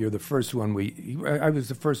 You're the first one I was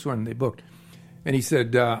the first one they booked. And he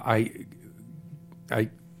said, I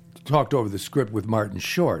talked over the script with Martin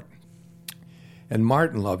Short. And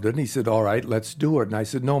Martin loved it. And he said, all right, let's do it. And I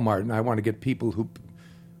said, no, Martin, I want to get people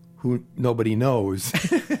who nobody knows.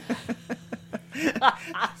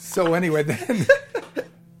 So anyway,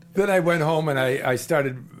 then I went home and I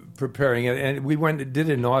started preparing it. And we did it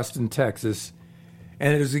in Austin, Texas.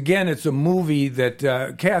 And it's a movie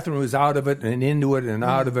that Catherine was out of it and into it and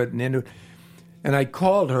out of it and into it. And I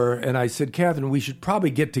called her and I said, Catherine, we should probably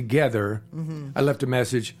get together. I left a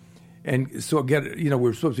message. And so we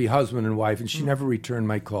were supposed to be husband and wife, and she never returned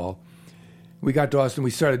my call. We got to Austin. We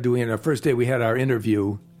started doing it. Our first day, we had our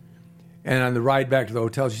interview. And on the ride back to the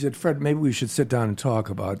hotel, she said, Fred, maybe we should sit down and talk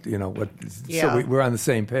about, what. Yeah. So we're on the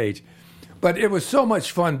same page. But it was so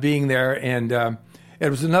much fun being there. And it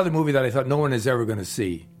was another movie that I thought no one is ever going to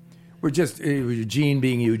see. It was Eugene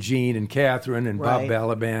being Eugene and Catherine and Bob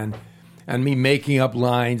Balaban and me making up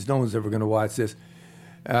lines. No one's ever going to watch this.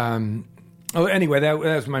 Anyway, that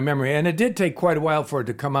was my memory. And it did take quite a while for it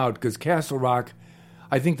to come out because Castle Rock,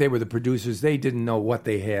 I think they were the producers. They didn't know what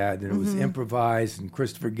they had. And it was improvised and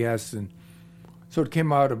Christopher Guest. And so it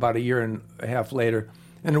came out about a year and a half later.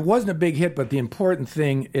 And it wasn't a big hit, but the important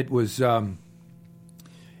thing, it was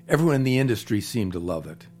everyone in the industry seemed to love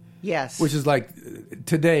it. Yes. Which is like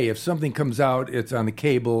today, if something comes out, it's on the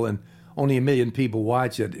cable and only 1 million people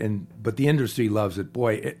watch it, but the industry loves it.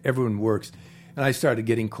 Boy, everyone works. And I started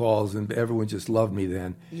getting calls, and everyone just loved me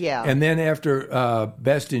then. Yeah. And then after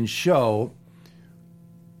Best in Show,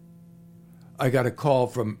 I got a call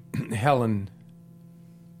from Helen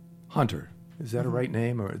Hunter. Is that a right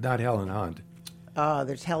name? Or not Helen Hunt?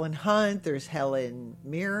 There's Helen Hunt. There's Helen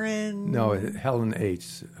Mirren. No, Helen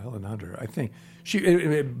Hunter, I think.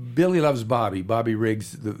 Billy Loves Bobby. Bobby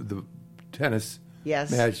Riggs, the tennis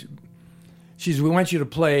match. We want you to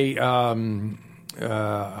play Howard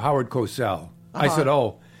Cosell. I said,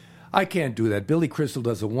 I can't do that. Billy Crystal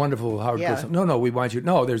does a wonderful Howard Cosell. No, we want you.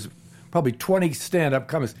 No, there's probably 20 stand-up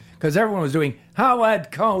comics because everyone was doing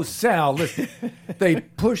Howard Cosell. Listen, they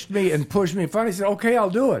pushed me. Finally, I said, okay, I'll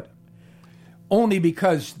do it. Only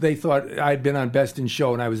because they thought I'd been on Best in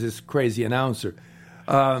Show and I was this crazy announcer.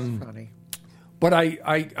 Funny. But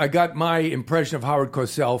I got my impression of Howard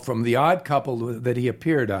Cosell from The Odd Couple that he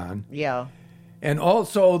appeared on. Yeah. And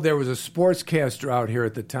also there was a sportscaster out here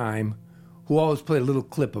at the time who always played a little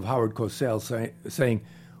clip of Howard Cosell saying,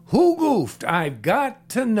 "Who goofed? I've got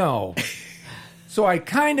to know." So I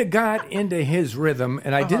kind of got into his rhythm,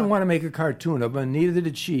 and I didn't want to make a cartoon of him, and neither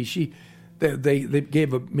did she. They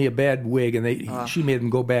gave me a bad wig, and she made him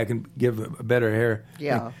go back and give a better hair.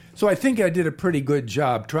 Yeah. So I think I did a pretty good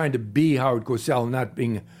job trying to be Howard Cosell, not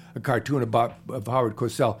being a cartoon of Howard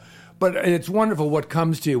Cosell. But it's wonderful what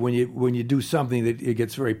comes to you when you do something that it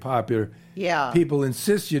gets very popular. Yeah. People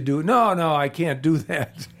insist you do. No, I can't do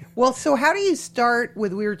that. Well, so how do you start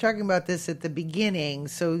with, we were talking about this at the beginning,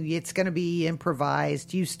 so it's going to be improvised.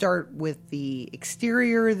 Do you start with the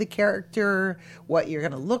exterior of the character, what you're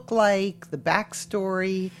going to look like, the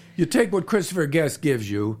backstory? You take what Christopher Guest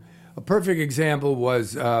gives you. A perfect example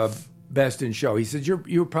was Best in Show. He said,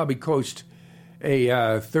 you probably coached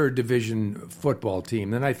a third division football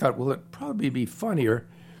team. And I thought, well, it'd probably be funnier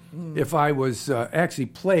if I was actually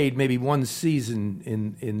played maybe one season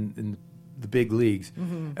in the big leagues.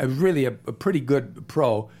 Really a pretty good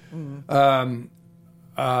pro.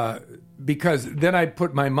 Because then I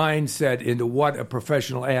put my mindset into what a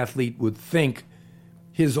professional athlete would think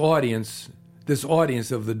his audience, this audience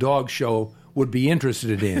of the dog show, would be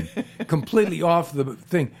interested in. Completely off the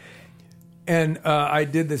thing. And I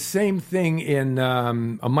did the same thing in A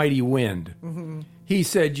Mighty Wind. He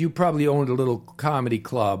said, you probably owned a little comedy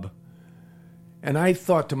club. And I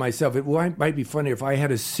thought to myself, it might be funny if I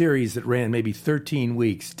had a series that ran maybe 13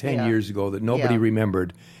 weeks 10 years ago that nobody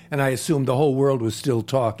remembered, and I assumed the whole world was still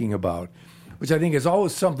talking about, which I think is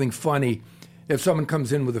always something funny if someone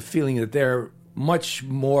comes in with a feeling that they're much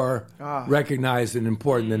more recognized and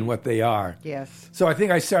important than what they are. Yes. So I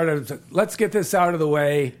think I started, let's get this out of the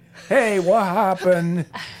way. Hey, what happened?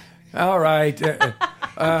 All right.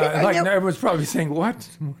 Everyone's probably saying, what?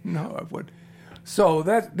 No, what? So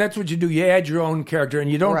that's what you do. You add your own character,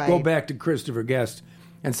 and you don't go back to Christopher Guest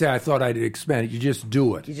and say, I thought I'd expand it. You just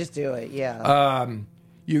do it. You just do it, yeah.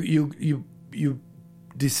 You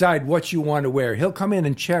decide what you want to wear. He'll come in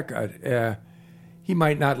and check it. He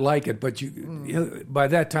might not like it, but by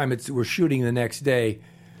that time we're shooting the next day.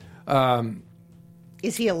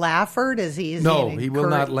 Is he a laugher? No, he will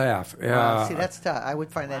not laugh. See, that's tough. I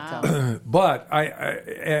would find that tough. But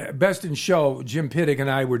Best in Show, Jim Pittick and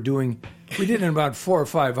I we did it in about 4 or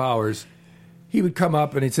 5 hours. He would come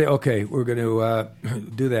up and he'd say, okay, we're going to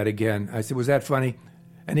do that again. I said, was that funny?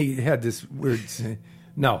 And he had this weird,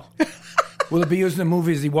 no. Will it be used in the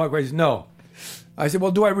movies? He walked away. He said, no. I said,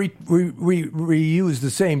 well, do I reuse the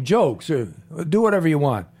same jokes? Or do whatever you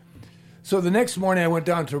want. So the next morning I went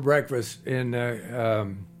down to breakfast and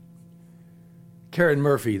Karen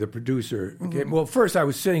Murphy, the producer, came. Well, first I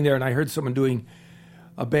was sitting there and I heard someone doing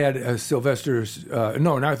an Arthur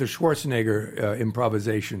Schwarzenegger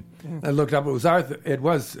improvisation. I looked up. It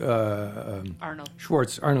was Arnold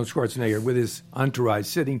Schwarzenegger with his entourage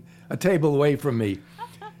sitting a table away from me.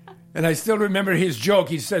 And I still remember his joke.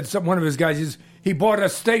 He said, one of his guys, he bought a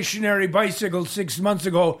stationary bicycle 6 months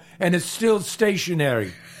ago, and it's still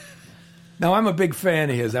stationary. Now, I'm a big fan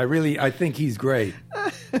of his. I think he's great.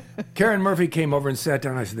 Karen Murphy came over and sat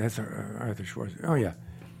down. I said, that's Arthur Schwarzenegger. Oh, yeah.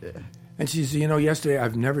 And she said, yesterday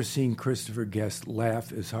I've never seen Christopher Guest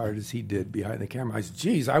laugh as hard as he did behind the camera. I said,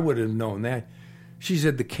 geez, I would have known that. She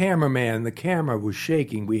said, the camera was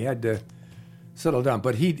shaking. We had to settle down.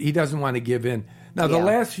 But he doesn't want to give in. Now, the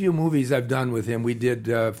last few movies I've done with him, we did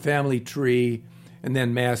Family Tree and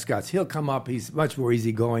then Mascots. He'll come up. He's much more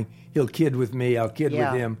easygoing. He'll kid with me. I'll kid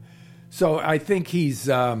with him. So I think he's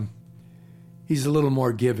a little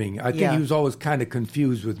more giving. I think he was always kind of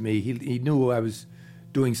confused with me. He knew I was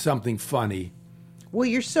doing something funny. Well,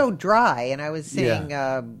 you're so dry, and I was saying,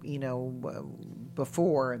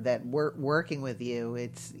 before that working with you,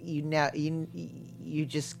 it's you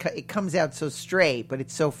just it comes out so straight, but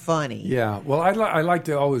it's so funny. Yeah. Well, I like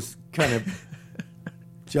to always kind of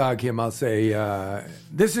jog him. I'll say,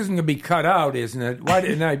 "This isn't going to be cut out, isn't it?" Why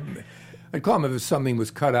didn't I'd call him if something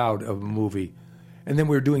was cut out of a movie, and then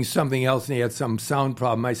we were doing something else, and he had some sound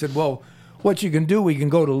problem. I said, "Well, what you can do, we can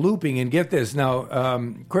go to looping and get this." Now,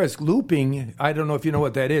 Chris, looping, I don't know if you know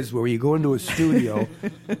what that is, where you go into a studio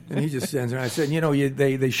and he just stands there. I said,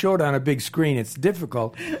 they show it on a big screen. It's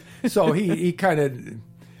difficult. So he kind of,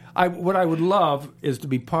 what I would love is to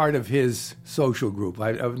be part of his social group.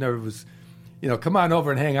 I never was, come on over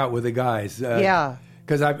and hang out with the guys.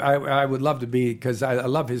 Because I would love to be, because I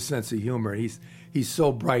love his sense of humor. He's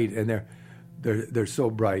so bright, and they're so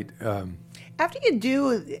bright. After you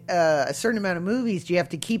do a certain amount of movies, do you have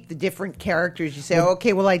to keep the different characters? You say,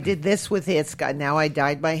 okay, well, I did this with this guy. Now I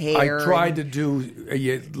dyed my hair. I tried to do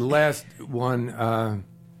the last one.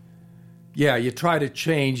 You try to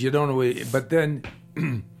change. You don't know. But then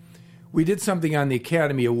we did something on the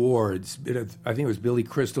Academy Awards. I think it was Billy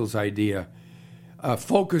Crystal's idea. A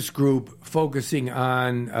focus group focusing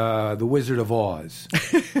on The Wizard of Oz.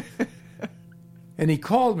 And he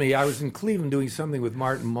called me. I was in Cleveland doing something with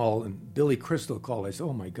Martin Mull, and Billy Crystal called. I said,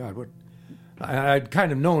 oh, my God, what? I'd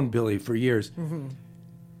kind of known Billy for years. Mm-hmm.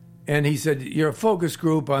 And he said, you're a focus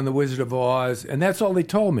group on The Wizard of Oz, and that's all they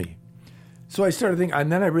told me. So I started thinking,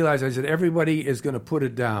 and then I realized, I said, everybody is going to put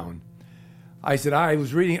it down. I said, I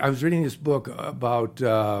was reading this book about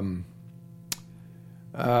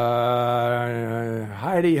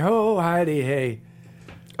Heidi Ho, Heidi Hey.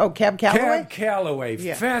 Oh, Cab Calloway? Cab Calloway.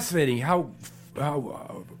 Yeah. Fascinating how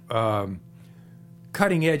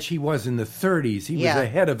cutting edge he was in the 30s. He was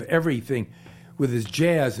ahead of everything with his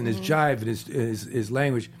jazz and his jive and his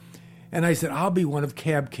language. And I said, I'll be one of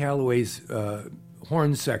Cab Calloway's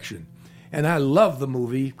horn section. And I love the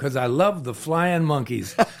movie because I love the flying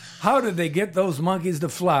monkeys. How did they get those monkeys to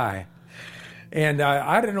fly? And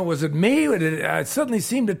I don't know, was it me? It suddenly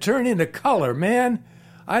seemed to turn into color, man.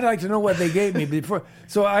 I'd like to know what they gave me before.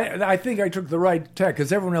 So I think I took the right tack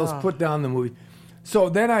because everyone else put down the movie. So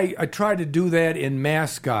then I tried to do that in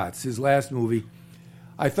Mascots, his last movie.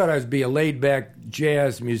 I thought I would be a laid-back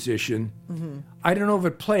jazz musician. Mm-hmm. I don't know if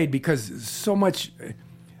it played because so much...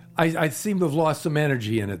 I seem to have lost some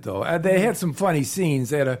energy in it, though. They had some funny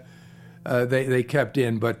scenes. They had they kept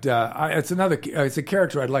in, but it's a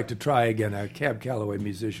character I'd like to try again, a Cab Calloway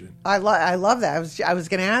musician. I love that. I was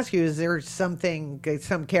going to ask you, is there some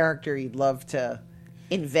character you'd love to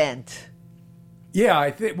invent? Yeah,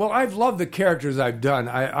 I've loved the characters I've done.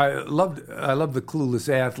 I love the clueless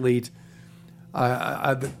athlete.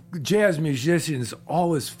 The jazz musicians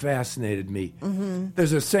always fascinated me. Mm-hmm.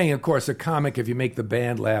 There's a saying, of course, a comic, if you make the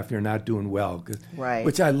band laugh, you're not doing well. Right.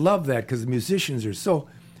 Which I love that because the musicians are so...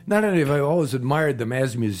 Not only have I always admired them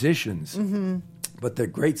as musicians, but their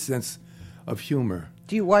great sense of humor.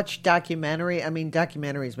 Do you watch documentary? I mean,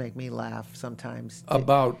 documentaries make me laugh sometimes.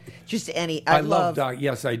 About... Just any... I love...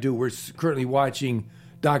 Yes, I do. We're currently watching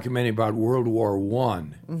documentary about World War I.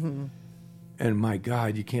 Mm-hmm. And my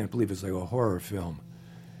God, you can't believe it's like a horror film.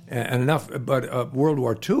 And enough... But World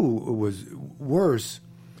War II was worse.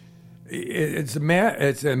 It's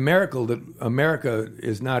a miracle that America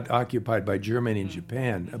is not occupied by Germany and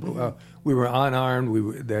Japan. We were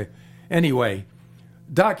unarmed. Anyway,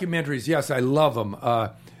 documentaries, yes, I love them.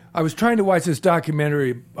 I was trying to watch this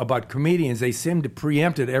documentary about comedians. They seem to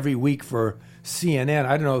preempt it every week for CNN.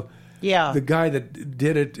 I don't know. Yeah. The guy that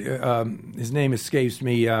did it, his name escapes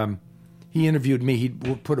me. He interviewed me. He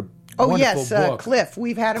put a wonderful book. Cliff.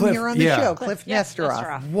 We've had him here on the show. Cliff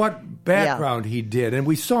Nesteroff. What background he did, and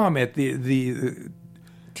we saw him at the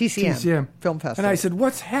TCM Film Festival. And I said,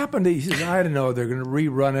 "What's happened?" He says, "I don't know. They're going to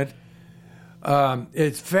rerun it."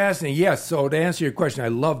 It's fascinating. Yes. So to answer your question, I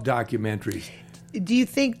love documentaries. Do you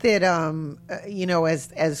think that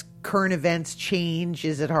as current events change,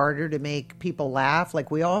 is it harder to make people laugh?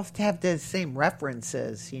 Like, we all have the same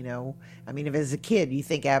references, I mean, if as a kid you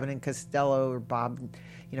think Abbott and Costello or Bob,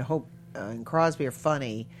 Hope and Crosby are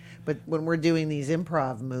funny, but when we're doing these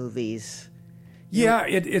improv movies,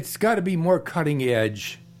 it's got to be more cutting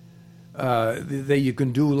edge. That you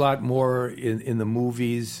can do a lot more in the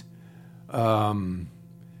movies,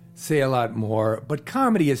 say a lot more, but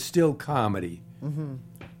comedy is still comedy. Mm-hmm.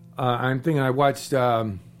 I'm thinking I watched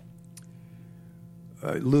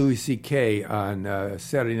Louis C.K. on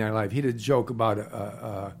Saturday Night Live. He did a joke about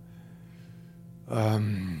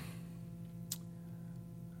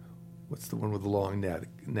what's the one with the long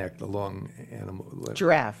neck, the long animal?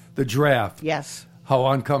 Giraffe. The giraffe. Yes. How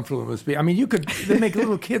uncomfortable it must be. I mean, they make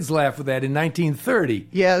little kids laugh with that in 1930.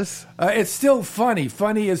 Yes. It's still funny.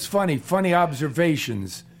 Funny is funny. Funny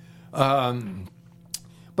observations.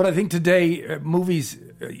 But I think today, movies,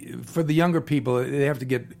 for the younger people, they have to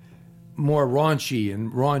get more raunchy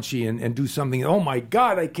and do something. Oh, my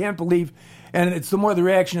God, I can't believe. And it's the more the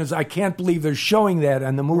reaction is, I can't believe they're showing that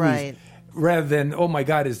on the movies. Right. Rather than, oh, my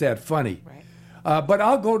God, is that funny? Right. But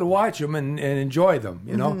I'll go to watch them and enjoy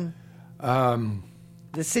them, Mm-hmm.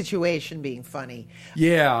 The situation being funny.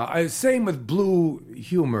 Yeah, same with blue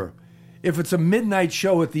humor. If it's a midnight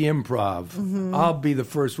show at the Improv, mm-hmm. I'll be the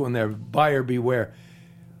first one there. Buyer beware.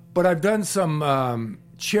 But I've done some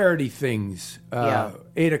charity things.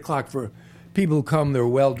 8 o'clock for people who come. They're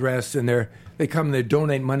well dressed and they come. They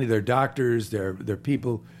donate money. They're doctors. They're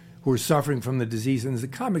people who are suffering from the disease. And the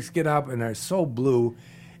comics get up and are so blue.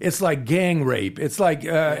 It's like gang rape. It's like,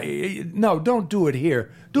 no, don't do it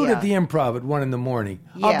here. Do it at the Improv at 1 a.m.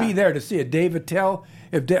 I'll be there to see it. Dave Attell.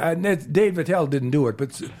 If Dave Attell didn't do it,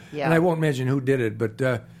 but and I won't mention who did it, but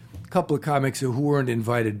a couple of comics who weren't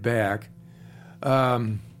invited back.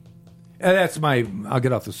 And that's I'll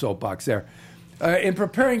get off the soapbox there. In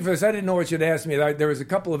preparing for this, I didn't know what you'd ask me. There was a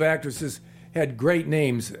couple of actresses had great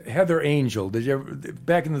names. Heather Angel, did you ever,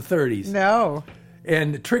 back in the 30s? No.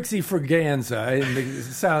 And Trixie Fraganza in the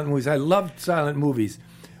silent movies. I loved silent movies.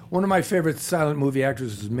 One of my favorite silent movie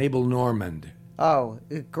actresses is Mabel Normand. Oh,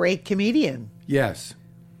 a great comedian. Yes.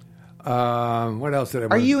 What else did I?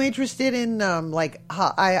 Are you interested in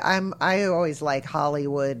I always like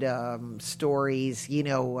Hollywood stories.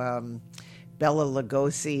 Bela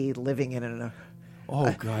Lugosi living in a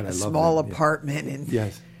small apartment and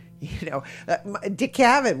yes. Dick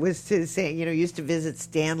Cavett was used to visit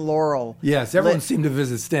Stan Laurel. Yes, everyone seemed to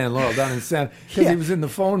visit Stan Laurel down in San because he was in the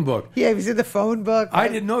phone book. Yeah, he was in the phone book. I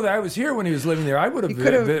didn't know that. I was here when he was living there. I would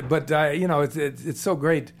have, but it's so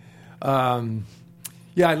great. I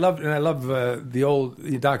love the old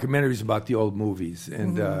documentaries about the old movies,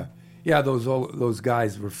 and those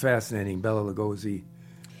guys were fascinating. Bela Lugosi.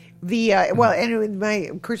 My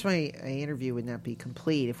interview would not be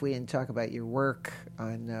complete if we didn't talk about your work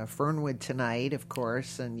on Fernwood Tonight, of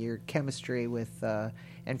course, and your chemistry with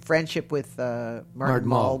and friendship with Martin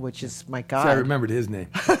Mull, which is my God. See, I remembered his name.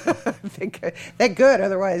 that good.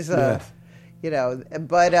 Otherwise, yes.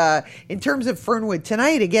 But in terms of Fernwood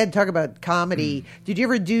Tonight, again, talk about comedy. Did you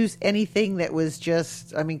ever do anything that was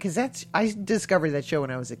just? I mean, because I discovered that show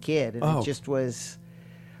when I was a kid, and it just was.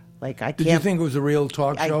 Did you think it was a real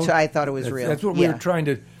talk show? I thought it was real. That's what we were trying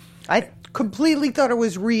to... I completely thought it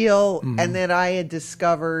was real, and then I had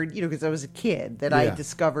discovered, because I was a kid, that I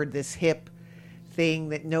discovered this hip thing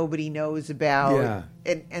that nobody knows about,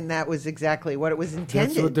 and that was exactly what it was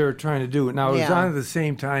intended. That's what they were trying to do. Now, it was on at the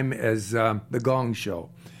same time as The Gong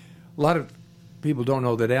Show. A lot of people don't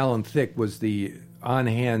know that Alan Thicke was the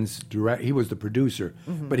on-hands direct. He was the producer,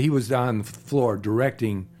 but he was on the floor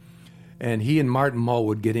directing. And he and Martin Mull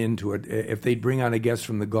would get into it. If they'd bring on a guest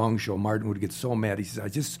from The Gong Show, Martin would get so mad. He says, I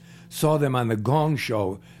just saw them on The Gong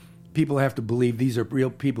Show. People have to believe these are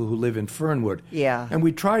real people who live in Fernwood. Yeah. And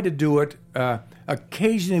we tried to do it.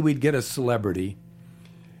 Occasionally we'd get a celebrity.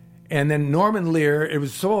 And then Norman Lear, it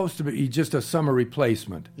was supposed to be just a summer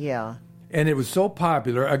replacement. Yeah. And it was so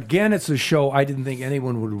popular. Again, it's a show I didn't think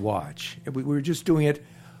anyone would watch. We were just doing it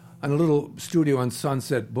on a little studio on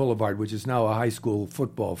Sunset Boulevard, which is now a high school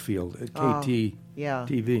football field at KT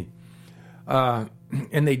TV.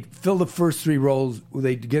 And they'd fill the first 3 rows.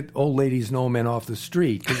 They'd get old ladies, no men off the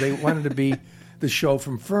street because they wanted to be the show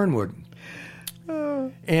from Fernwood.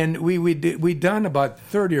 And we'd done about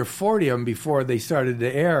 30 or 40 of them before they started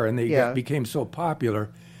to air, and they became so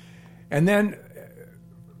popular. And then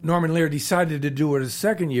Norman Lear decided to do it a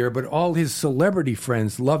second year, but all his celebrity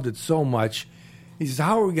friends loved it so much. He says,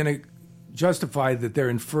 how are we going to justify that they're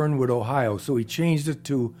in Fernwood, Ohio? So he changed it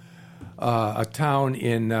to a town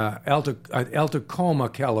in Tacoma,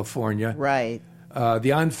 California. Right.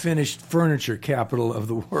 The unfinished furniture capital of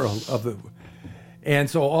the world. And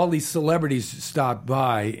so all these celebrities stopped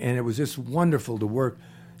by, and it was just wonderful to work.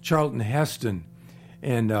 Charlton Heston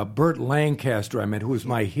and Burt Lancaster, I met, who was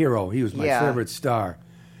my hero. He was my favorite star.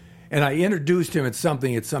 And I introduced him at some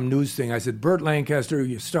news thing. I said, Burt Lancaster,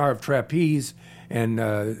 you star of Trapeze,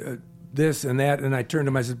 and this and that. And I turned to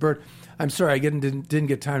him, I said, Burt, I'm sorry, I didn't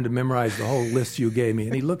get time to memorize the whole list you gave me.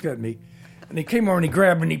 And he looked at me, and he came over and he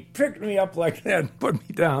grabbed me and he picked me up like that and put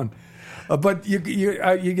me down. But you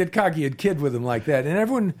get cocky, a kid with him like that. And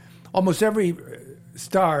everyone, almost every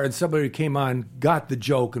star and somebody who came on got the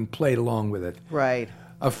joke and played along with it. Right.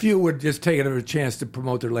 A few would just take it as a chance to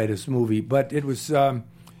promote their latest movie. But it was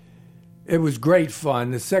great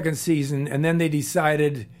fun, the second season. And then they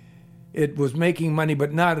decided it was making money,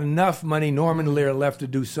 but not enough money. Norman Lear left to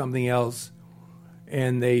do something else.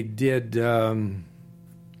 And they did, I'm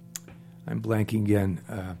blanking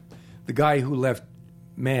again, the guy who left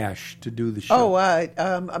MASH to do the show.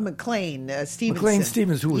 McLean Stevenson. McLean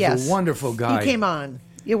Stevens, who was a wonderful guy. He came on.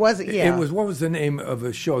 It wasn't, It was, what was the name of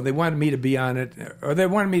the show? They wanted me to be on it, or they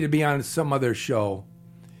wanted me to be on some other show,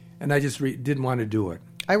 and I just didn't want to do it.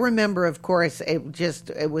 I remember, of course,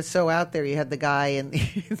 it was so out there. You had the guy in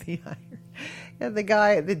the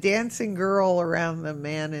iron, the dancing girl around the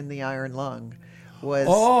man in the iron lung.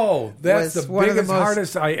 That's the biggest,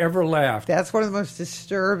 hardest I ever laughed. That's one of the most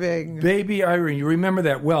disturbing. Baby Irene, you remember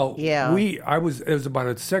that? Well, yeah. It was about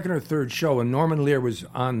a second or third show, and Norman Lear was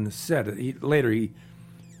on the set. Later,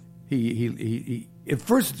 he at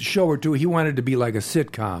first show or two, he wanted to be like a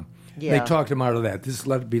sitcom. Yeah. They talked him out of that. This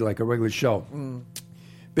let it be like a regular show.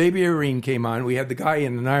 Baby Irene came on. We had the guy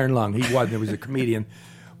in an iron lung. He wasn't. He was a comedian,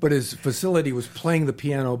 but his facility was playing the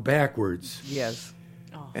piano backwards. Yes.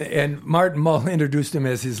 And Martin Mull introduced him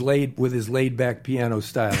as his laid-back piano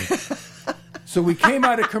style. So we came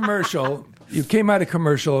out of commercial. You came out of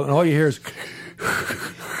commercial, and all you hear is,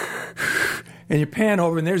 and you pan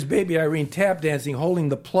over, and there's Baby Irene tap dancing, holding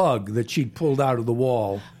the plug that she'd pulled out of the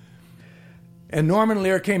wall. And Norman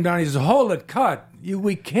Lear came down. He says, "Hold it, cut!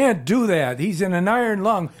 We can't do that. He's in an iron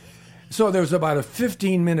lung." So there was about a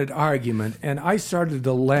 15-minute argument, and I started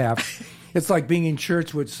to laugh. It's like being in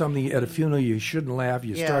church with somebody at a funeral. You shouldn't laugh.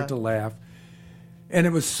 You start to laugh. And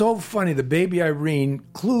it was so funny. The Baby Irene,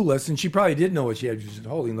 clueless, and she probably didn't know what she had. She was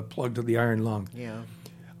holding the plug to the iron lung. Yeah.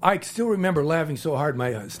 I still remember laughing so hard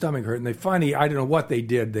my stomach hurt. And they finally, I don't know what they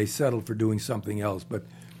did. They settled for doing something else. But,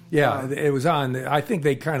 it was on. I think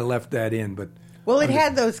they kind of left that in. But well, it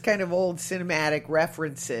had those kind of old cinematic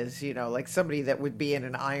references, like somebody that would be in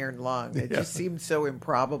an iron lung. It just seemed so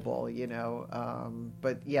improbable,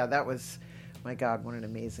 But, that was, my God, what an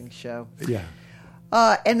amazing show. Yeah.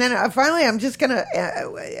 And then finally, I'm just going to,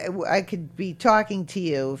 I could be talking to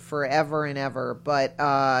you forever and ever, but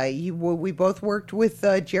we both worked with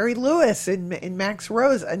Jerry Lewis in Max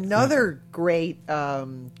Rose, another great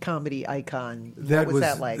comedy icon. What was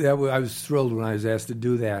that like? I was thrilled when I was asked to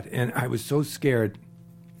do that, and I was so scared.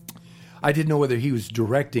 I didn't know whether he was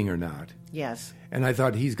directing or not. Yes. And I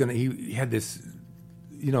thought he had this,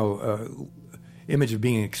 image of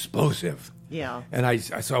being explosive. Yeah. And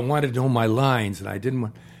so I wanted to know my lines, and I didn't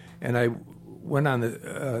want. And I went on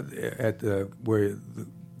where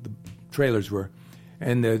the trailers were,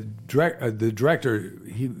 and the director,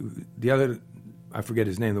 I forget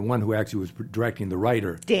his name, the one who actually was directing, the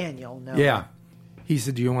writer. Daniel, no. Yeah. He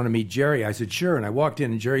said, "Do you want to meet Jerry?" I said, "Sure." And I walked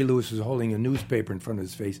in, and Jerry Lewis was holding a newspaper in front of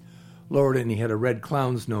his face, lowered it, and he had a red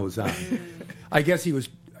clown's nose on. I guess he was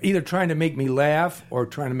either trying to make me laugh or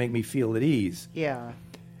trying to make me feel at ease. Yeah.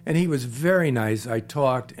 And he was very nice. I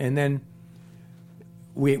talked, and then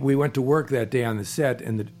we went to work that day on the set,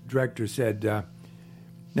 and the director said,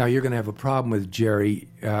 "Now you're going to have a problem with Jerry.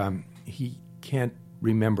 He can't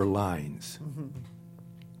remember lines." Mm-hmm.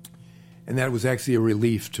 And that was actually a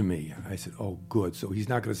relief to me. I said, "Oh, good. So he's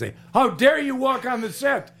not going to say, 'How dare you walk on the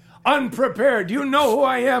set unprepared? You know who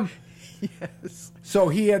I am?'" Yes. So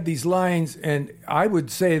he had these lines, and I would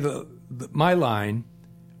say my line.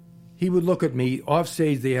 He would look at me. Off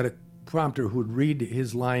stage, they had a prompter who would read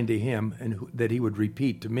his line to him and that he would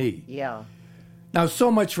repeat to me. Yeah. Now, so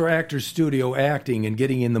much for actor's studio acting and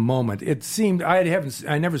getting in the moment. It seemed I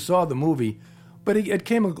never saw the movie, but it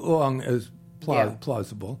came along as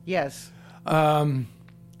plausible. Yes. And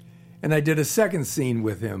I did a second scene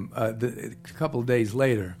with him a couple of days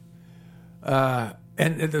later. And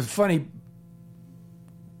the funny,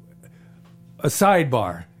 a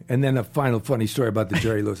sidebar. And then a final funny story about the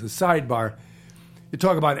Jerry Lewis. A sidebar, you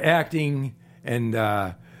talk about acting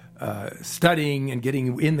and studying and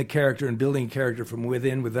getting in the character and building a character from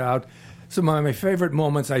within, without. Some of my favorite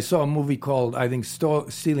moments, I saw a movie called, I think,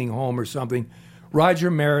 Stealing Home or something.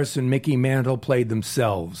 Roger Maris and Mickey Mantle played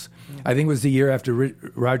themselves. I think it was the year after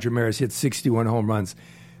Roger Maris hit 61 home runs.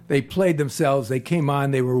 They played themselves. They came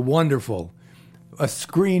on. They were wonderful. A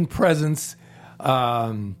screen presence.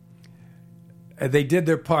 They did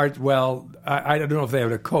their part well. I don't know if they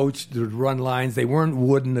had a coach that would run lines. They weren't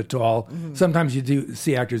wooden at all. Mm-hmm. Sometimes you do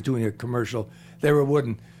see actors doing a commercial. They were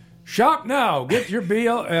wooden. Shop now. Get your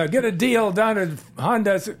get a deal down at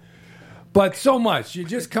Honda. But so much. You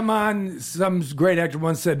just come on. Some great actor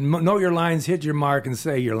once said, know your lines, hit your mark, and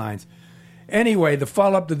say your lines. Anyway, the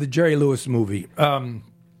follow-up to the Jerry Lewis movie.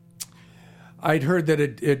 I'd heard that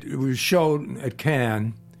it was shown at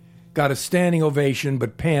Cannes, got a standing ovation,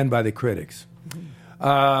 but panned by the critics.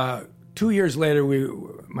 2 years later,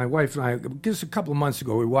 my wife and I, just a couple of months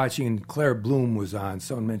ago, we were watching, and Claire Bloom was on.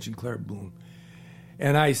 Someone mentioned Claire Bloom.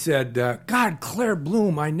 And I said, God, Claire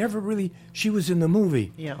Bloom, she was in the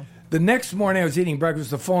movie. Yeah. The next morning I was eating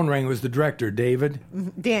breakfast, the phone rang. It was the director, David.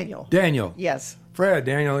 Daniel. Yes. Fred,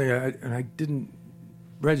 Daniel, and I didn't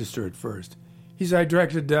register at first. He said, I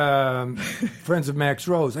directed Friends of Max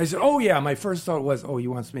Rose. I said, oh, yeah. My first thought was, he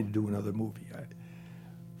wants me to do another movie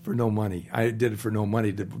for no money. I did it for no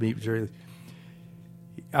money to meet Jerry.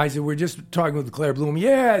 I said, we're just talking with Claire Bloom.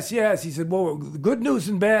 Yes. He said, well, good news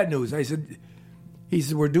and bad news. He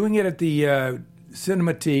said, we're doing it at the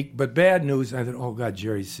Cinematheque, but bad news. I thought, oh, God,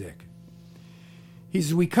 Jerry's sick. He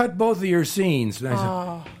said, we cut both of your scenes. And I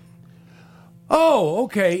said, oh,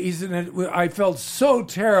 okay. He said, I felt so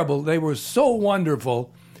terrible. They were so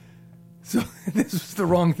wonderful. So this was the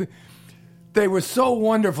wrong thing. They were so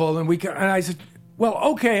wonderful. And I said, well,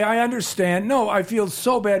 okay, I understand. No, I feel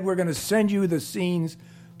so bad. We're going to send you the scenes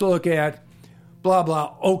to look at. Blah,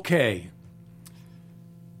 blah. Okay.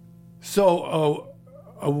 So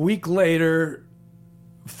a week later,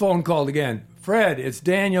 phone called again. Fred, it's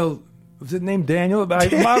Daniel. Was his name Daniel?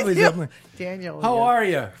 Daniel. How are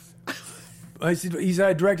you? I said,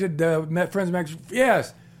 I directed Friends of Max.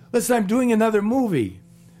 Yes. Listen, I'm doing another movie.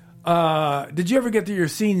 Did you ever get to your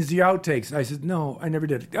scenes, your outtakes? I said, no, I never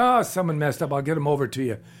did. Someone messed up. I'll get them over to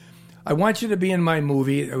you. I want you to be in my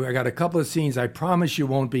movie. I got a couple of scenes. I promise you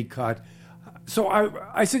won't be cut. So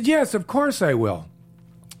I said, yes, of course I will,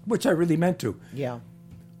 which I really meant to. Yeah.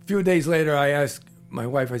 A few days later, I asked my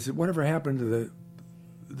wife, I said, whatever happened to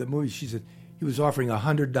the movie? She said, he was offering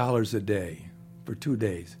 $100 a day for 2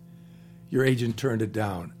 days. Your agent turned it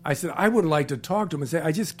down. I said, I would like to talk to him and say,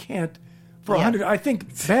 I just can't. For $100, I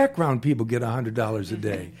think background people get $100 a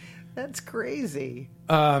day. That's crazy.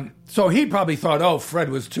 So he probably thought, Fred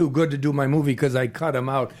was too good to do my movie because I cut him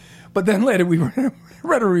out. But then later we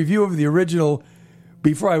read a review of the original.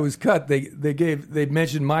 Before I was cut, they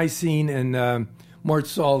mentioned my scene and Mort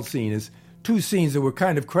Saul's scene as two scenes that were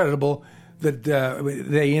kind of creditable. That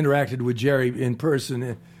they interacted with Jerry in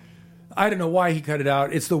person. I don't know why he cut it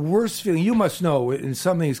out. It's the worst feeling. You must know when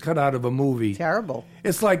something's cut out of a movie. Terrible.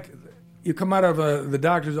 It's like you come out of the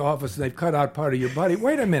doctor's office and they've cut out part of your body.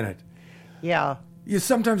 Wait a minute. Yeah.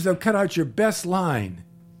 Sometimes they'll cut out your best line.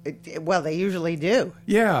 Well, they usually do.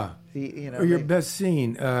 Yeah. Or your best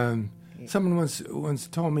scene. Someone once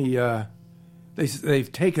told me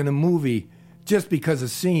they've taken a movie just because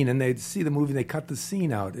of scene, and they'd see the movie and they cut the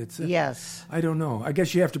scene out. Yes. I don't know. I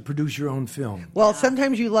guess you have to produce your own film. Well,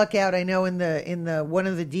 sometimes you luck out. I know in the one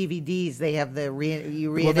of the DVDs they have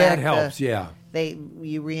you reenact. Well, that helps. Yeah.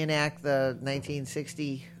 You reenact the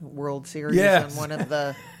 1960 World Series yes. on one of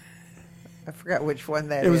the. I forgot which one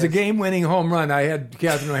that is. It was a game-winning home run. I had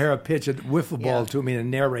Catherine O'Hara pitch a wiffle ball to me and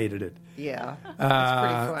narrated it. Yeah, that's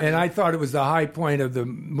pretty funny. And I thought it was the high point of the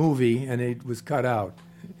movie, and it was cut out.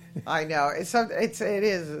 I know it's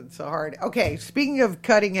so hard. Okay, speaking of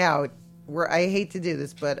cutting out, I hate to do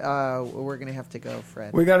this, but we're gonna have to go,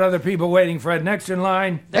 Fred. We got other people waiting, Fred. Next in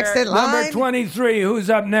line. Number 23. Who's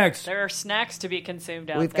up next? There are snacks to be consumed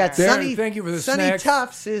out We've there. got Sunny. Thank you for the Sunny snacks.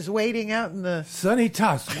 Tufts is waiting out in the Sunny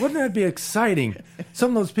Tufts. Wouldn't that be exciting? Some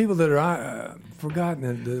of those people that are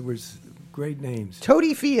forgotten. There was great names.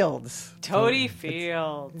 Toady Fields. Toady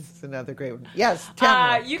Fields. It's another great one. Yes,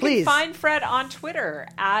 tell me, you please. can find Fred on Twitter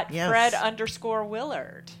at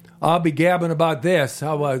Fred_Willard. I'll be gabbing about this.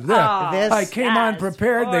 How about that? I came on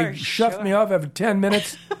prepared. They shoved me off after 10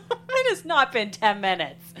 minutes. It has not been 10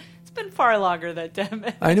 minutes. It's been far longer than 10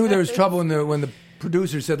 minutes. I knew there was trouble when the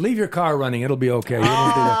producer said, leave your car running. It'll be okay. You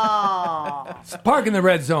don't do that. Park in the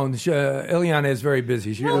red zone. Ileana is very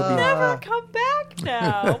busy. She'll never come back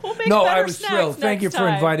now. We'll make no, better I was thrilled. Thank you for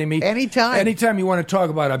time. inviting me. Anytime. Anytime you want to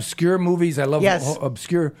talk about obscure movies. I love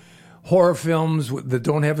obscure. horror films that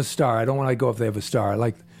don't have a star. I don't want to go if they have a star. I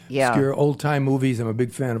like obscure old-time movies. I'm a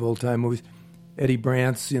big fan of old-time movies. Eddie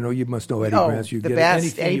Brandt's, you must know Eddie Brandt's. You the get best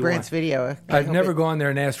anything Eddie you Brandt's want. video. I've never gone there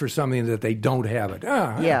and asked for something that they don't have it.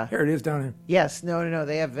 Here it is down here. Yes, no.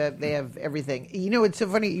 They have everything. It's so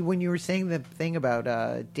funny when you were saying the thing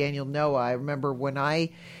about Daniel Noah. I remember when I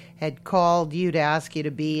had called you to ask you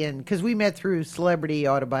to be in, because we met through Celebrity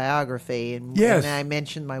Autobiography, and I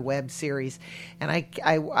mentioned my web series, and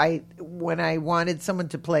I when I wanted someone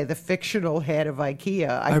to play the fictional head of IKEA,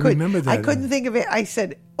 I remember that. I couldn't think of it. I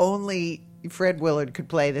said only Fred Willard could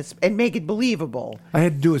play this and make it believable. I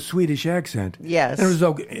had to do a Swedish accent. Yes. And it was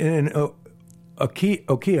in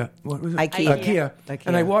IKEA. What was it? IKEA.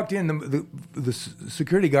 And I walked in, the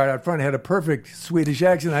security guard out front had a perfect Swedish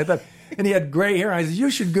accent. I thought, and he had gray hair. I said, you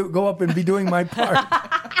should go up and be doing my part.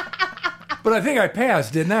 But I think I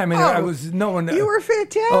passed, didn't I? I mean, I was no one. You were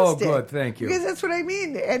fantastic. Oh, good, thank you. Because that's what I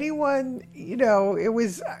mean. Anyone, it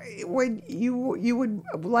was when you would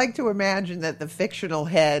like to imagine that the fictional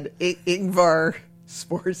head, Ingvar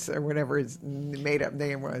Sports or whatever his made-up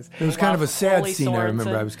name was. It was kind of a sad Ole scene. I remember.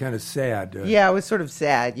 Sorensen. I was kind of sad. Yeah, it was sort of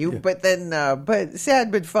sad. But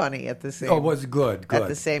sad but funny at the same. Oh, it was good. At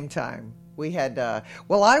the same time. We had, I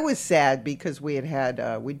was sad because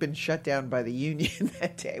we'd been shut down by the union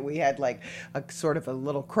that day. We had like a sort of a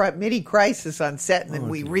little mini crisis on set, and then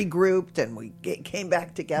we regrouped and we came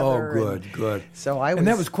back together. Oh, good. So and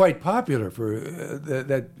that was quite popular for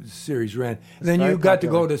that series ran. And then you got to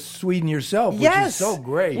go to Sweden yourself, which is so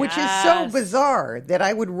great. Which is so bizarre that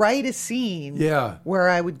I would write a scene where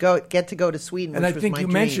I would get to go to Sweden. And which I think was you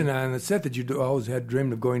my mentioned dream. on the set that you always had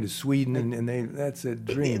dreamed of going to Sweden, and that's a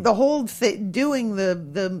dream. The whole thing, doing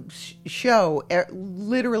the show,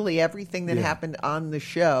 literally everything that happened on the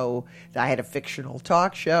show. I had a fictional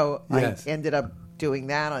talk show. Yes. I ended up doing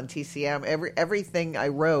that on TCM. Everything I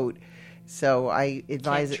wrote. So I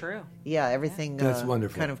advise Came it. true. Yeah, everything That's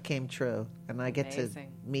wonderful. kind of came true, and I get Amazing.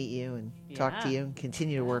 to meet you and talk to Yeah. you and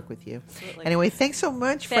continue to work with you. Absolutely. Anyway, thanks so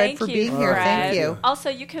much, Fred, Thank for you, being here. Fred. Thank you. Also,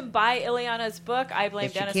 you can buy Ileana's book, I Blame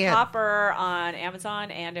Yes, you Dennis can. Hopper, on Amazon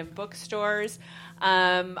and in bookstores.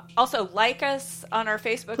 Also, like us on our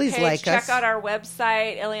Facebook Please page. like Check us. out our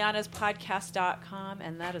website, ileanaspodcast.com,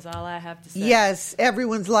 and that is all I have to say. Yes,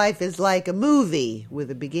 everyone's life is like a movie with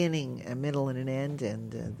a beginning, a middle, and an end,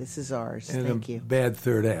 and this is ours. And Thank a you. bad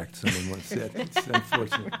third act, someone once said. It's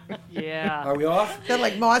unfortunate. Yeah. Are we off? Sound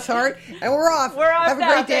like Moss Hart, and we're off. We're off Have a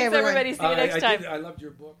now. great day, Thanks, everyone. everybody. See you next time. I loved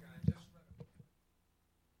your book.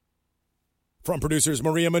 From producers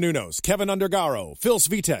Maria Menounos, Kevin Undergaro, Phil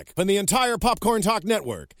Svitek, and the entire Popcorn Talk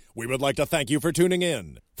Network, we would like to thank you for tuning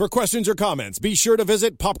in. For questions or comments, be sure to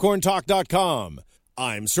visit popcorntalk.com.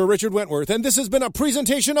 I'm Sir Richard Wentworth, and this has been a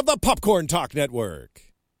presentation of the Popcorn Talk Network.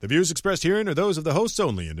 The views expressed herein are those of the hosts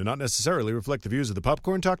only and do not necessarily reflect the views of the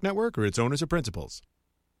Popcorn Talk Network or its owners or principals.